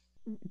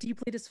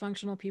deeply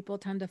dysfunctional people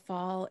tend to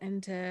fall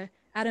into,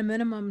 at a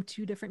minimum,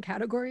 two different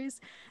categories.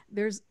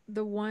 There's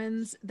the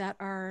ones that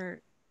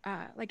are,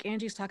 like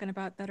Angie's talking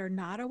about, that are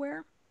not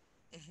aware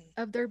Hmm.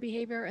 of their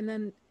behavior. And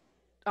then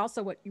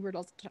also what you were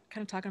also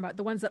kind of talking about,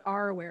 the ones that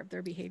are aware of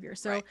their behavior.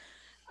 So,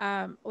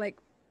 Right. like,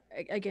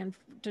 again,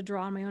 to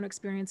draw on my own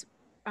experience,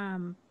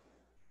 um,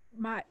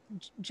 my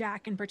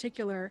Jack in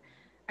particular,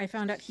 I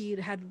found out he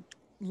had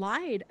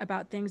lied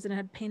about things and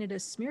had painted a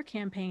smear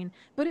campaign,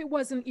 but it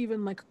wasn't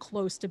even like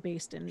close to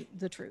based in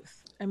the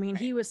truth. I mean,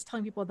 Right. he was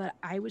telling people that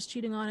I was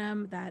cheating on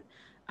him, that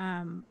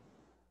um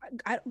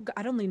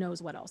God only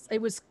knows what else.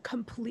 It was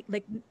complete,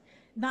 like,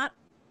 not,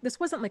 this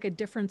wasn't like a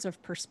difference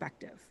of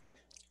perspective.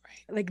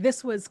 Right. Like,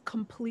 this was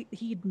complete,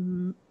 he'd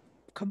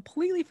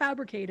completely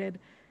fabricated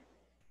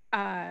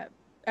uh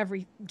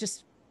every,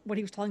 just what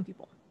he was telling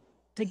people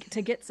to Hmm.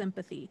 get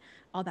sympathy,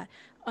 all that.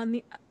 On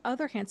the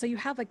other hand, so you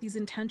have like these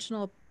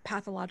intentional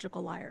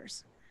pathological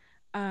liars,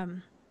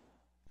 um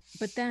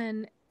but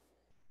then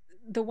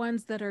the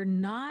ones that are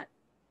not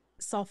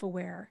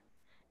self-aware,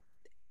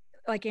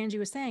 like Angie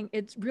was saying,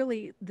 it's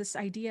really this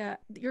idea,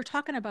 you're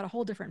talking about a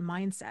whole different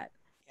mindset.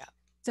 Yeah.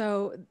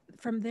 So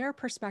from their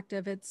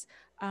perspective, it's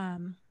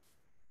um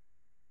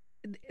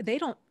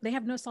they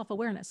have no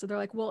self-awareness, so they're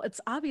like, well, it's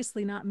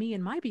obviously not me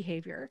and my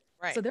behavior,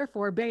 so Right.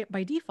 therefore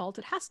by default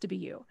it has to be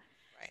you.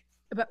 Right.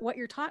 But what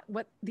you're taught,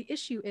 what the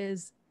issue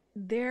is,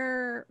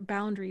 their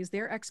boundaries,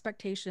 their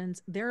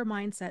expectations, their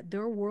mindset,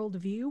 their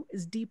worldview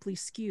is deeply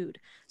skewed.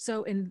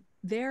 So in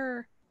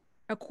their,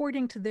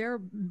 according to their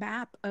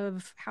map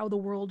of how the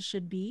world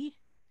should be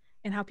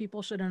and how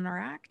people should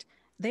interact,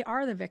 they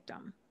are the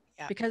victim.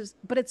 Yeah. Because,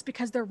 but it's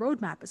because their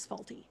roadmap is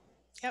faulty,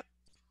 Yep.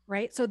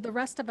 right? So the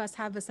rest of us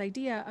have this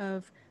idea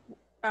of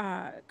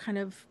kind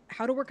of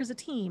how to work as a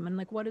team and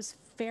like what is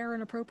fair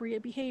and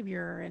appropriate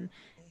behavior. And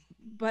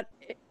but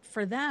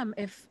for them,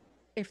 if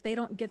they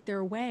don't get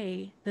their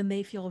way, then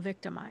they feel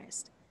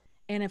victimized.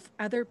 And if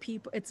other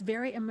people, it's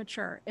very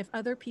immature, if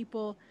other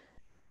people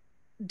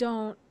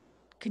don't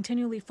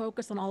continually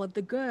focus on all of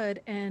the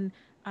good and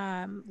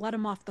let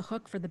them off the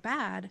hook for the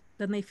bad,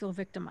 then they feel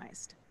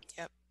victimized.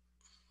 Yep.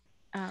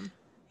 um,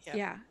 Yep.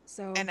 yeah,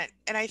 so And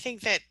I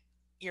think that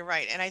you're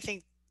right, and I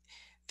think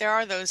there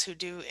are those who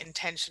do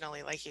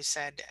intentionally, like you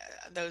said,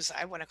 those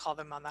I want to call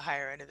them on the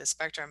higher end of the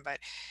spectrum,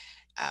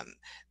 um,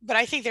 but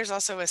I think there's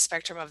also a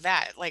spectrum of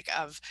that, like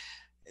of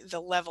the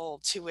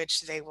level to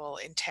which they will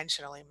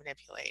intentionally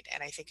manipulate,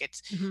 and I think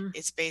mhm,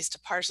 it's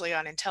based partially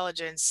on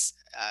intelligence,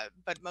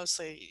 but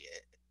mostly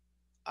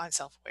on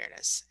self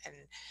awareness,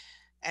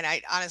 and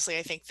I honestly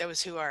I think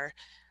those who are,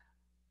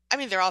 I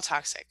mean, they're all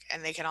toxic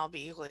and they can all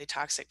be equally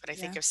toxic, but I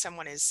think yeah. if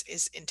someone is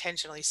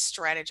intentionally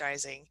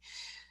strategizing,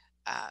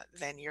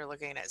 then you're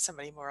looking at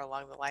somebody more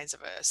along the lines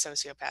of a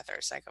sociopath or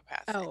a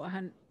psychopath in Oh,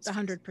 this a case.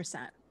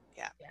 100%.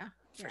 Yeah, Yeah,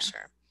 for yeah.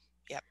 sure.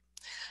 Yep,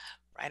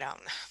 right on.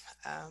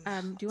 Do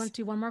you Let's want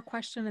to do one more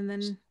question and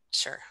then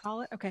sure.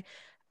 call it? Okay.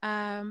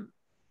 um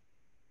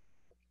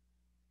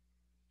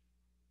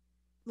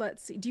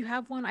let's see, do you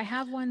have one? I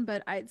have one,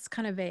 but it's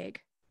kind of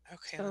vague.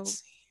 Okay,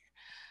 let's So,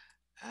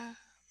 see.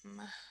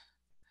 Um,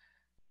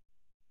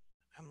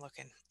 I'm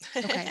looking.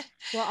 okay.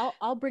 Well,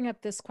 I'll bring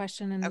up this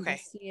question and we'll Okay.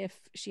 see if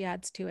she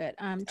adds to it.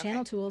 Okay.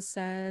 Channel Tools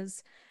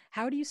says,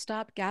 "How do you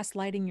stop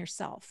gaslighting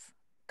yourself?"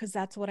 Because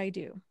that's what I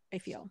do. I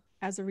feel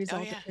as a Oh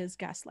result of yeah. his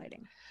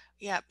gaslighting.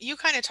 Yeah, you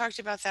kind of talked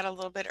about that a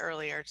little bit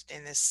earlier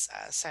in this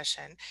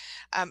session,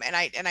 and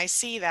I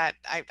see that.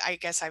 I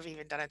guess I've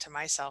even done it to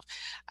myself,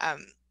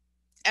 um,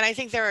 and I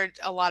think there are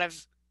a lot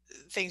of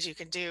things you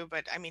can do.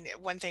 But I mean,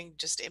 one thing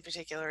just in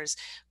particular is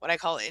what I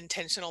call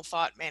intentional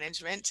thought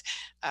management,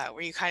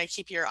 where you kind of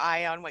keep your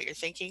eye on what you're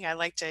thinking. I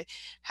like to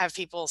have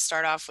people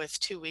start off with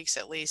 2 weeks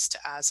at least,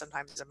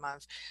 sometimes a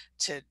month,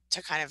 to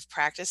kind of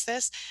practice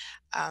this.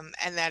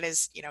 And that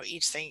is,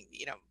 each thing,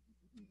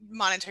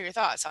 monitor your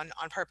thoughts on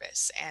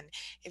purpose. And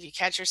if you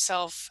catch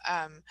yourself,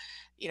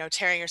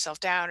 tearing yourself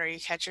down, or you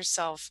catch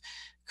yourself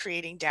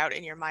creating doubt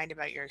in your mind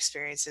about your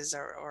experiences,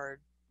 or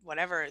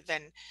whatever,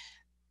 then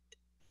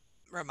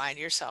remind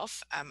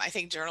yourself. I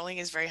think journaling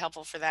is very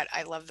helpful for that.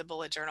 I love the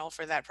bullet journal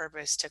for that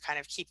purpose, to kind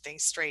of keep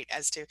things straight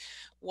as to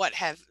what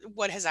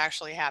has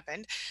actually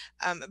happened.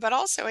 But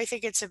also, I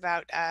think it's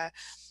about,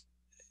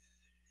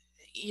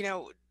 you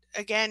know,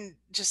 again,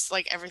 just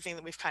like everything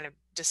that we've kind of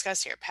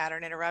discussed here,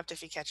 pattern interrupt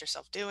if you catch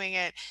yourself doing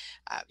it,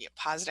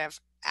 positive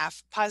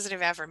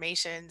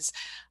affirmations,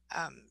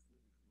 um,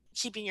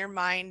 keeping your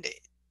mind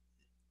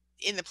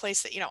in the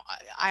place that,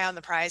 eye on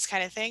the prize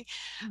kind of thing.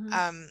 Mm-hmm.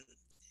 Um,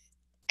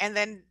 and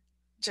then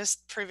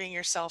just proving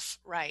yourself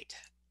right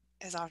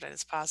as often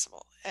as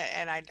possible.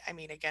 And I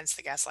mean, against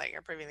the gaslighting,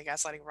 or proving the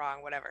gaslighting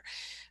wrong, whatever.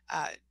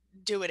 Uh,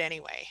 do it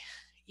anyway,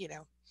 you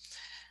know,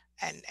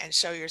 and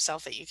show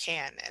yourself that you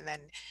can. And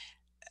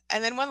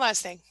then one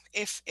last thing,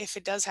 if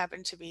it does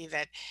happen to be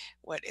that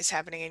what is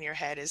happening in your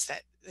head is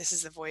that this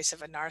is the voice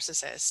of a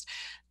narcissist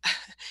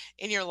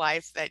in your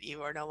life that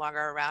you are no longer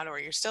around, or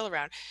you're still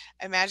around,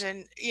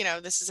 imagine,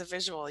 this is a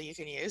visual you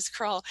can use.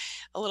 Crawl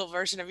A little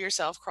version of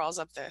yourself crawls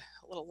up the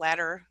little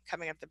ladder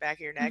coming up the back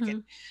of your neck, Mm-hmm.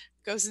 and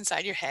goes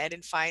inside your head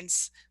and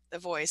finds the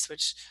voice,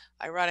 which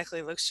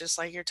ironically looks just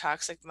like your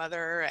toxic mother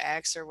or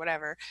ex or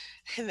whatever.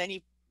 And then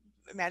you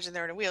imagine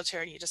they're in a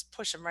wheelchair, and you just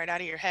push them right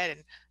out of your head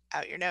and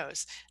out your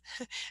nose.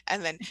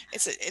 And then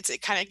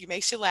it kind of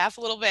makes you laugh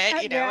a little bit,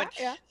 Yeah, and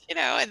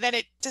yeah. and then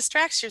it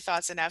distracts your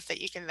thoughts enough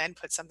that you can then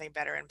put something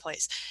better in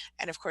place.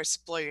 And of course,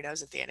 blow your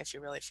nose at the end if you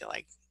really feel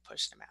like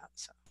pushing them out.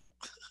 So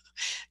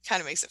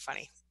kind of makes it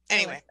funny. I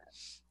like Anyway, that.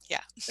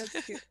 yeah.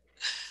 That's cute.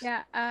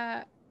 Yeah.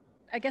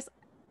 I guess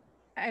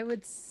I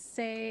would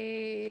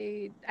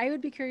say I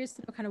would be curious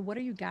to know kind of what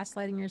are you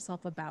gaslighting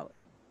yourself about?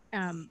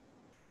 Um,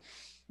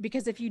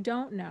 because if you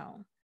don't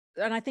know,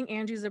 and I think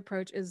Angie's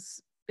approach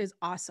is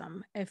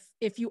awesome.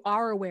 If you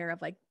are aware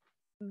of like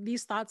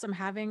these thoughts I'm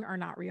having are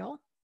not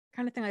real,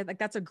 kind of thing, like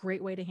that's a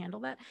great way to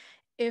handle that.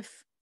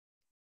 If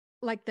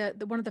like the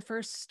one of the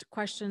first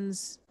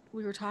questions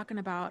we were talking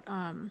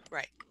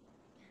Right.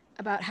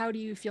 about how do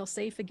you feel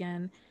safe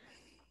again,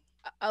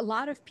 a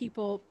lot of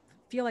people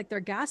feel like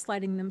they're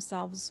gaslighting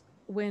themselves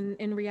when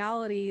in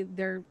reality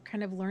they're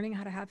kind of learning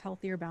how to have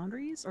healthier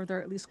boundaries, or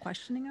they're at least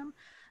questioning them.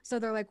 So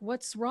they're like,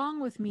 what's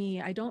wrong with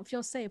me? I don't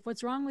feel safe.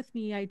 What's wrong with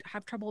me? I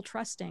have trouble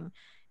trusting.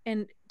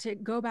 And to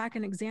go back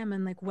and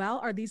examine, like, well,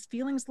 are these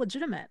feelings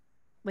legitimate?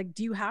 Like,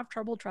 do you have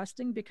trouble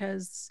trusting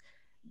because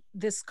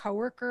this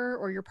coworker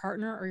or your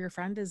partner or your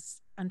friend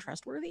is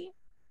untrustworthy,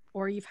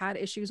 or you've had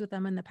issues with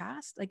them in the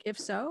past? Like, if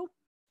so,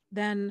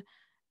 then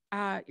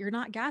you're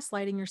not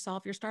gaslighting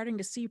yourself. You're starting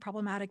to see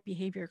problematic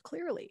behavior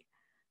clearly.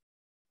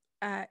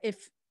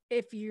 If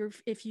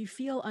you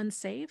feel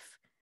unsafe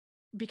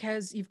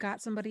because you've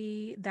got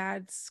somebody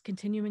that's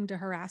continuing to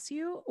harass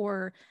you,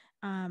 or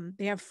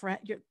they have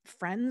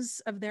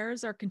friends of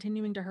theirs are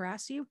continuing to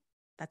harass you,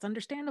 that's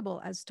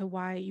understandable as to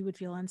why you would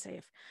feel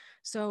unsafe.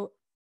 So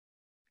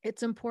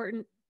it's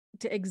important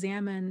to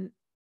examine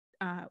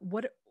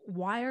what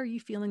why are you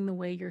feeling the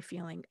way you're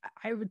feeling.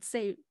 I would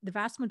say the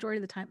vast majority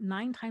of the time,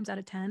 9 times out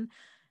of 10,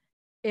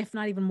 if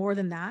not even more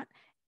than that,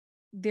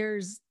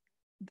 there's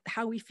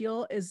how we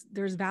feel is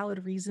there's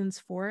valid reasons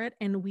for it,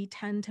 and we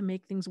tend to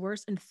make things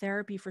worse, and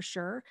therapy for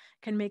sure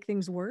can make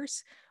things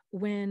worse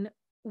when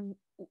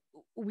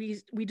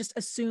we just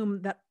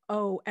assume that,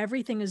 oh,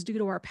 everything is due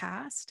to our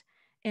past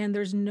and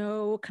there's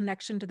no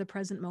connection to the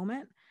present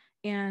moment,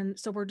 and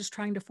so we're just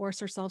trying to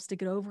force ourselves to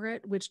get over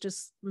it, which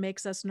just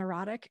makes us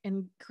neurotic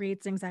and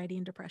creates anxiety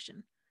and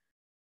depression.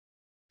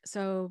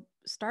 So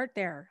start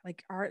there.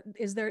 Like, are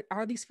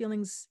these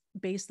feelings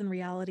based in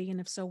reality, and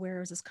if so,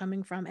 where is this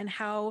coming from, and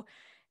how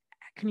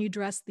can you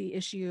address the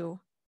issue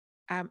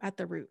at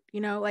the root?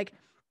 Like,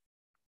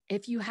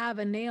 if you have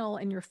a nail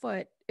in your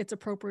foot, it's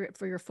appropriate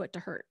for your foot to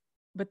hurt,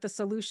 but the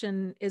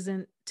solution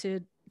isn't to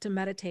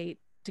meditate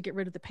to get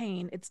rid of the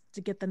pain. It's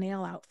to get the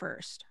nail out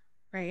first,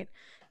 right?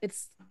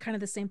 It's kind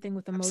of the same thing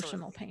with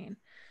emotional Absolutely. pain.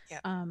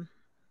 Yep. um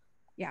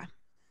yeah.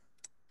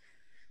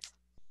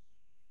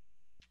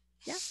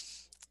 Yeah.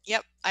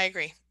 Yep. I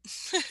agree.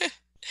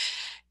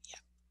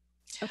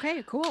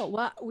 Okay, cool.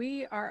 Well,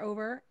 we are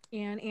over.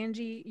 And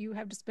Angie, you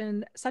have just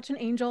been such an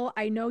angel.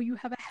 I know you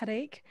have a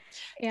headache,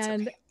 It's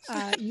and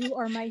okay. you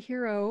are my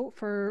hero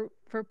for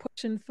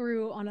pushing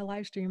through on a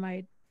live stream.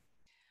 I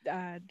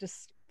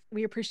just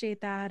we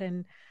appreciate that,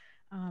 and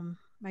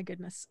my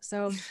goodness.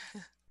 So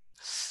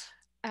yes,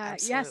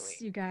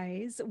 Absolutely. you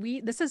guys,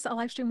 we this is a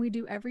live stream we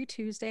do every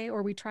Tuesday,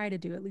 or we try to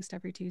do at least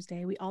every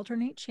Tuesday. We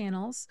alternate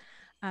channels.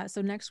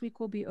 So next week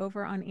we'll be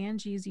over on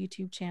Angie's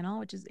YouTube channel,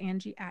 which is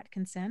Angie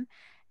Atkinson,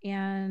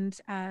 and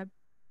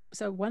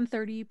So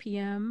 1:30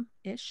 p.m.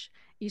 ish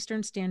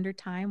Eastern Standard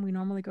Time. We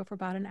normally go for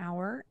about an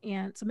hour.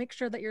 And so make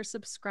sure that you're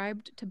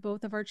subscribed to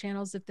both of our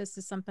channels if this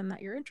is something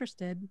that you're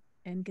interested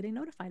in getting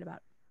notified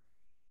about.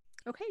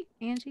 Okay,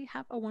 Angie,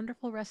 have a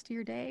wonderful rest of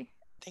your day.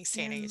 Thanks,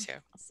 Dana. You And too.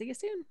 I'll see you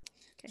soon.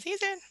 Okay, See you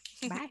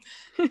soon. bye.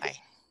 Bye.